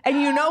show,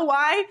 and you know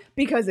why?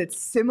 Because it's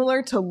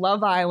similar to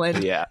Love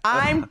Island. Yeah,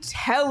 I'm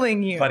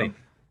telling you, buddy.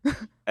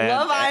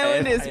 Love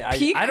Island is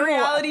peak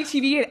reality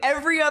TV, and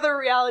every other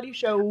reality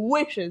show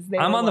wishes they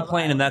I'm were on the Love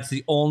plane, Island. and that's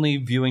the only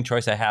viewing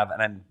choice I have,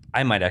 and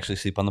I might actually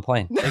sleep on the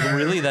plane. Like,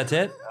 really, that's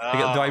it?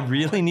 Like, do I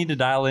really need to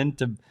dial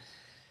into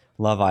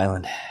Love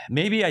Island?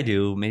 Maybe I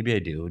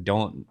do.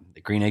 Don't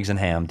green eggs and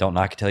ham. Don't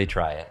knock it till you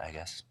try it, I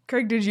guess.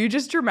 Craig, did you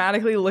just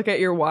dramatically look at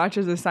your watch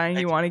as a sign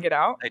you want to get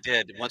out? I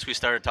did. Once we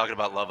started talking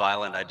about Love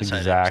Island, I decided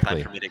Exactly. it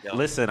was time for me to go.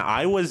 Listen,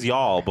 I was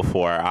y'all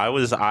before. I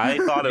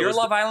thought it You're was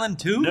Love Island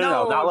too?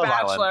 No, not Love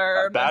Bachelor,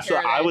 Island.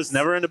 Bachelor. I was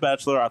never into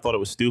Bachelor. I thought it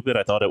was stupid.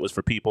 I thought it was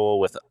for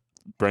people with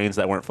brains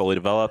that weren't fully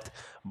developed.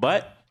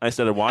 But I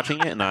started watching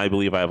it, and I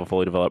believe I have a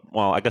fully developed.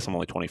 Well, I guess I'm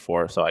only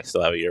 24, so I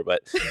still have a year. But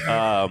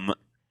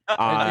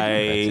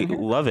I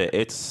love it.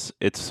 It's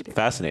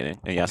fascinating.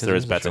 And yes, there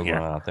is bets in here.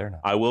 Out there now.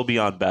 I will be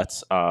on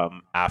bets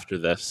after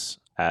this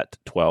at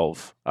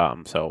 12.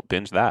 So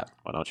binge that.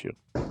 Why don't you?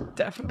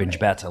 Definitely. Binge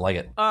bets. I like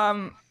it.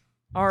 All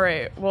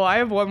right. Well, I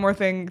have one more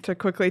thing to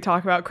quickly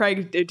talk about.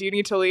 Craig, do you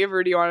need to leave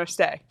or do you want to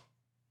stay?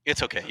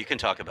 It's okay. You can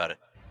talk about it.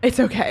 It's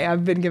okay.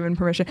 I've been given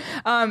permission.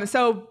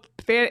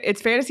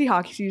 It's fantasy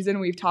hockey season.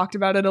 We've talked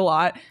about it a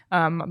lot.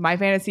 My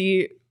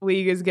fantasy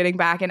league is getting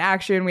back in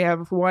action. We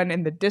have one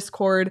in the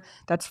Discord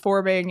that's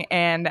forming,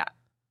 and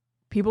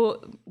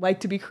people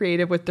like to be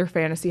creative with their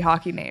fantasy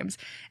hockey names.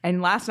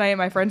 And last night,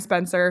 my friend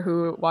Spencer,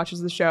 who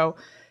watches the show,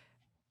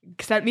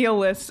 sent me a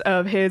list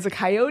of his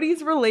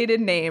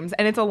Coyotes-related names,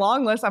 and it's a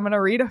long list. I'm going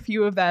to read a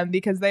few of them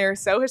because they are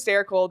so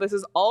hysterical. This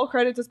is all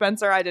credit to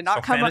Spencer. I did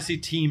not come fantasy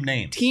team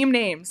names. Team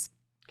names.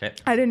 Okay.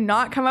 I did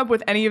not come up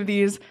with any of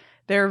these.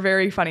 They're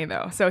very funny,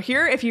 though. So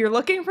here, if you're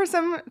looking for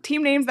some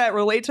team names that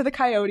relate to the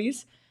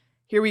Coyotes,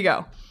 here we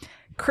go.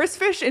 Chris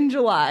Fish in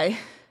July.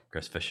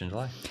 Chris Fish in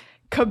July.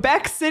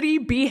 Quebec City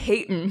B.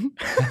 Hayton.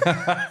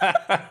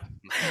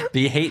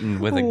 B. Hayton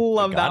with a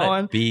Love that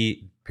one.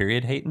 B.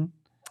 Period Hayton.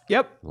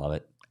 Yep. Love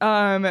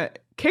it.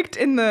 Kicked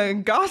in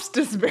the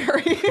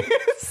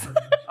Gostisberries.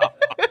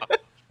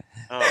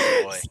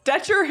 Oh boy.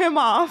 Stetcher him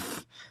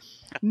off.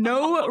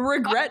 No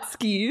regret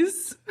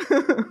skis.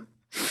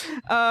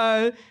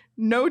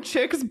 No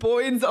chicks,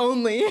 boys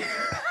only.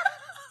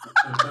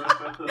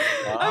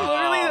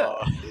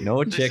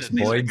 No chicks,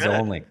 boys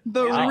only.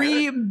 The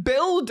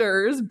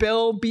Rebuilders,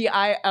 Bill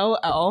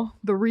Bill.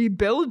 The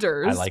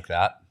Rebuilders. I like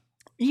that.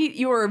 Eat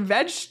your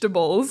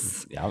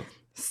vegetables. Yeah.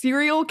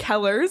 Serial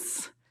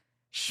killers.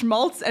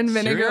 Schmaltz and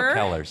vinegar. Serial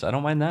killers. I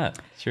don't mind that.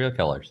 Serial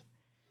killers.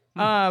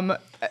 Imana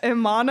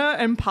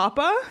and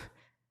Papa.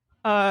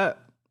 Let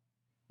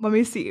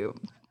me see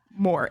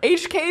more.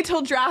 HK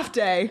till draft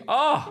day.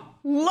 Oh,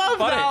 Love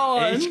that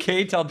one.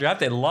 HK till draft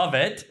day. Love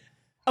it.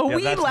 A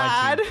wee that's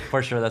lad. My team.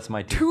 For sure, that's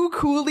my team. Too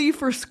coolie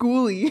for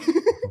schoolie.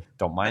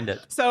 Don't mind it.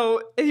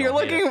 So if you're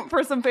looking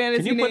for some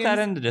fantasy Can you put names, that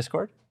in the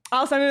Discord?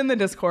 I'll send it in the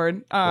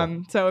Discord.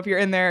 Cool. So if you're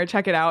in there,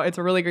 check it out. It's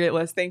a really great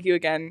list. Thank you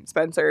again,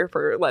 Spencer,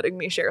 for letting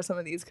me share some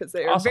of these because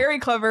they're very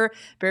clever,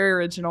 very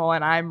original,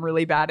 and I'm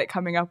really bad at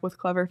coming up with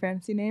clever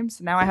fantasy names.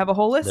 Now I have a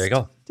whole list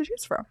to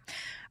choose from.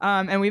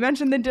 And we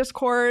mentioned the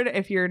Discord.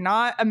 If you're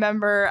not a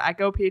member at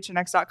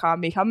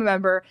gophnx.com, become a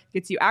member.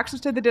 Gets you access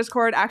to the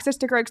Discord, access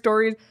to Craig's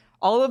stories.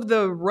 All of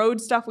the road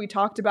stuff we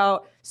talked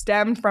about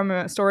stemmed from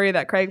a story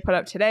that Craig put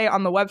up today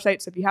on the website.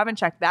 So if you haven't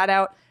checked that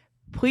out,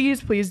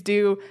 please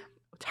do.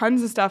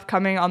 Tons of stuff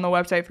coming on the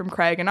website from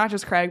Craig, and not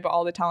just Craig, but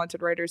all the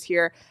talented writers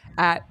here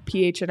at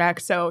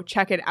PHNX. So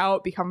check it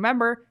out, become a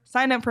member,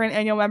 sign up for an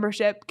annual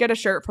membership, get a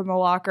shirt from the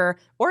locker,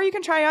 or you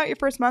can try out your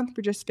first month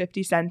for just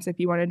 50 cents if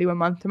you want to do a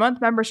month-to-month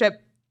membership.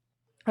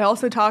 I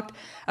also talked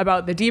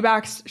about the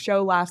D-backs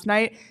show last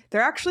night.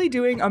 They're actually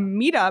doing a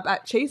meetup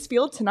at Chase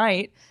Field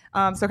tonight.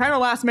 So kind of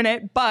last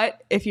minute,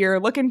 but if you're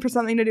looking for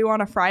something to do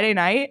on a Friday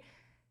night,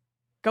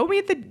 go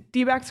meet the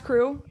D-backs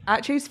crew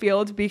at Chase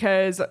Field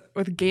because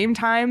with Game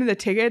Time, the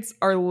tickets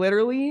are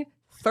literally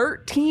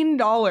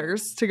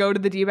 $13 to go to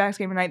the D-backs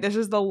game tonight. This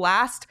is the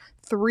last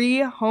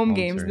 3 home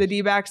games the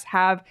D-backs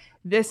have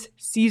this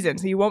season.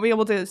 So you won't be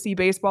able to see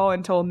baseball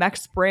until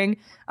next spring.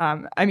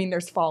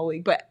 There's fall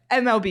league, but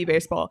MLB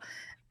baseball,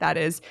 that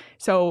is.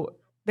 So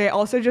they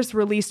also just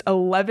released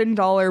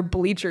 $11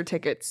 bleacher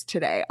tickets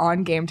today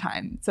on Game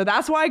Time. So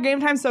that's why Game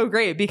Time's so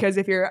great, because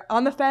if you're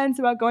on the fence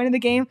about going to the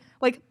game,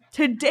 like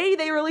today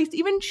they released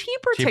even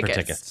cheaper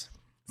tickets.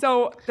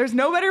 So there's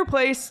no better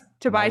place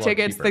to buy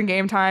tickets than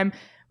Game Time.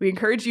 We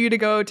encourage you to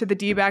go to the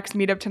D-backs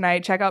meetup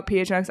tonight. Check out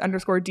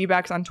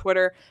PHNX_D-backs on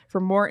Twitter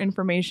for more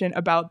information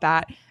about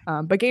that.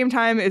 But Game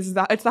Time it's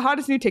the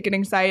hottest new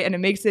ticketing site, and it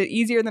makes it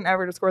easier than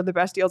ever to score the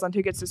best deals on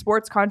tickets to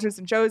sports, concerts,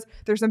 and shows.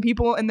 There's some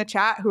people in the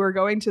chat who are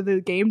going to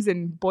the games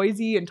in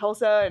Boise and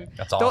Tulsa, and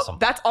that's awesome.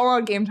 That's all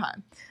on Game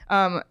Time.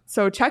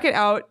 So check it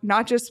out.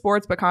 Not just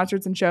sports, but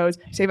concerts and shows.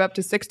 Save up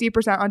to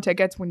 60% on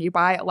tickets when you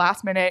buy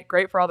last minute.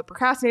 Great for all the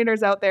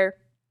procrastinators out there.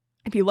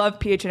 If you love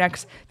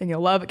PHNX, then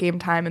you'll love Game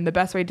Time, and the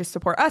best way to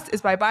support us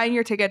is by buying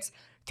your tickets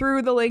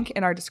through the link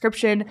in our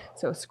description.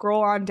 So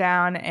scroll on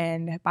down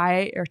and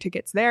buy your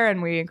tickets there,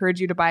 and we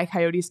encourage you to buy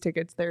Coyotes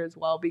tickets there as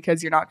well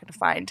because you're not going to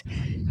find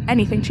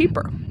anything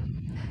cheaper.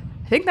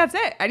 think that's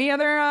it. Any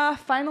other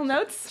final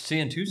notes? See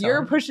you in Tucson.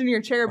 You're pushing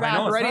your chair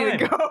back, ready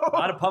to go. A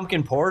lot of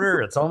pumpkin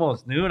porter. It's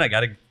almost noon. I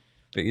got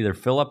to either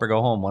fill up or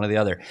go home, one or the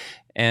other.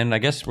 And I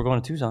guess we're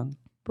going to Tucson.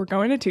 We're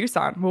going to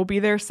Tucson. We'll be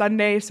there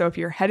Sunday. So if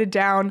you're headed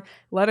down,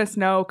 let us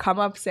know. Come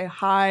up, say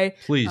hi.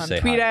 Please say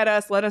tweet hi. at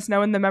us. Let us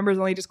know in the members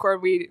only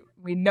Discord. We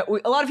know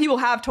a lot of people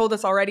have told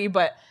us already,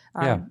 but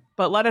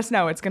let us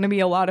know. It's going to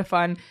be a lot of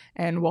fun,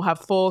 and we'll have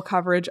full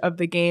coverage of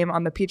the game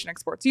on the PHNX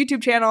Sports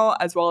YouTube channel,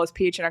 as well as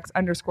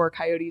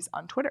PHNX_Coyotes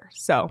on Twitter.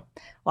 So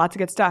lots of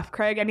good stuff.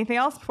 Craig, anything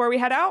else before we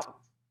head out?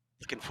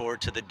 Looking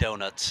forward to the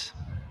donuts.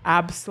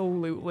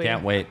 Absolutely.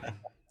 Can't wait.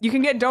 You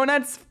can get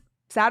donuts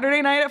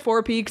Saturday night at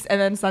Four Peaks and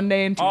then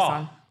Sunday in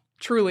Tucson.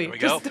 Truly. There we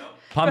go.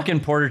 Pumpkin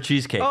porter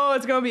cheesecake. Oh,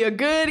 it's going to be a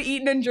good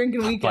eating and drinking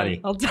weekend.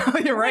 Buddy. I'll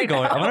tell you right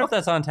now. I wonder if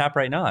that's on tap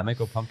right now. I might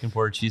go pumpkin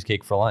porter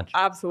cheesecake for lunch.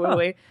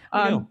 Absolutely.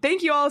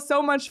 Thank you all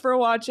so much for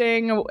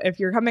watching. If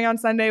you're coming on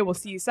Sunday, we'll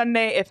see you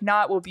Sunday. If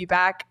not, we'll be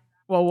back.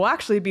 Well, we'll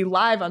actually be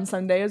live on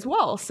Sunday as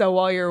well. So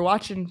while you're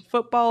watching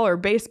football or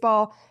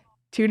baseball,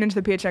 tune into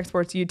the PHNX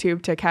Sports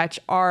YouTube to catch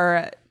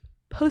our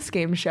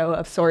post-game show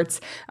of sorts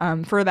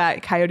for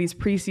that Coyotes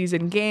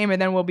preseason game.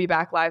 And then we'll be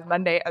back live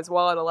Monday as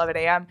well at 11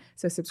 a.m.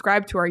 So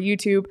subscribe to our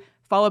YouTube.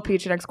 Follow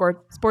PHNX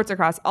Sports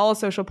across all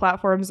social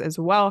platforms as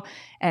well.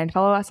 And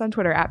follow us on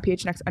Twitter at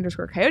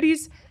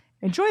PHNX_Coyotes.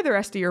 Enjoy the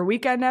rest of your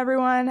weekend,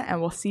 everyone.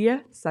 And we'll see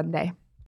you Sunday.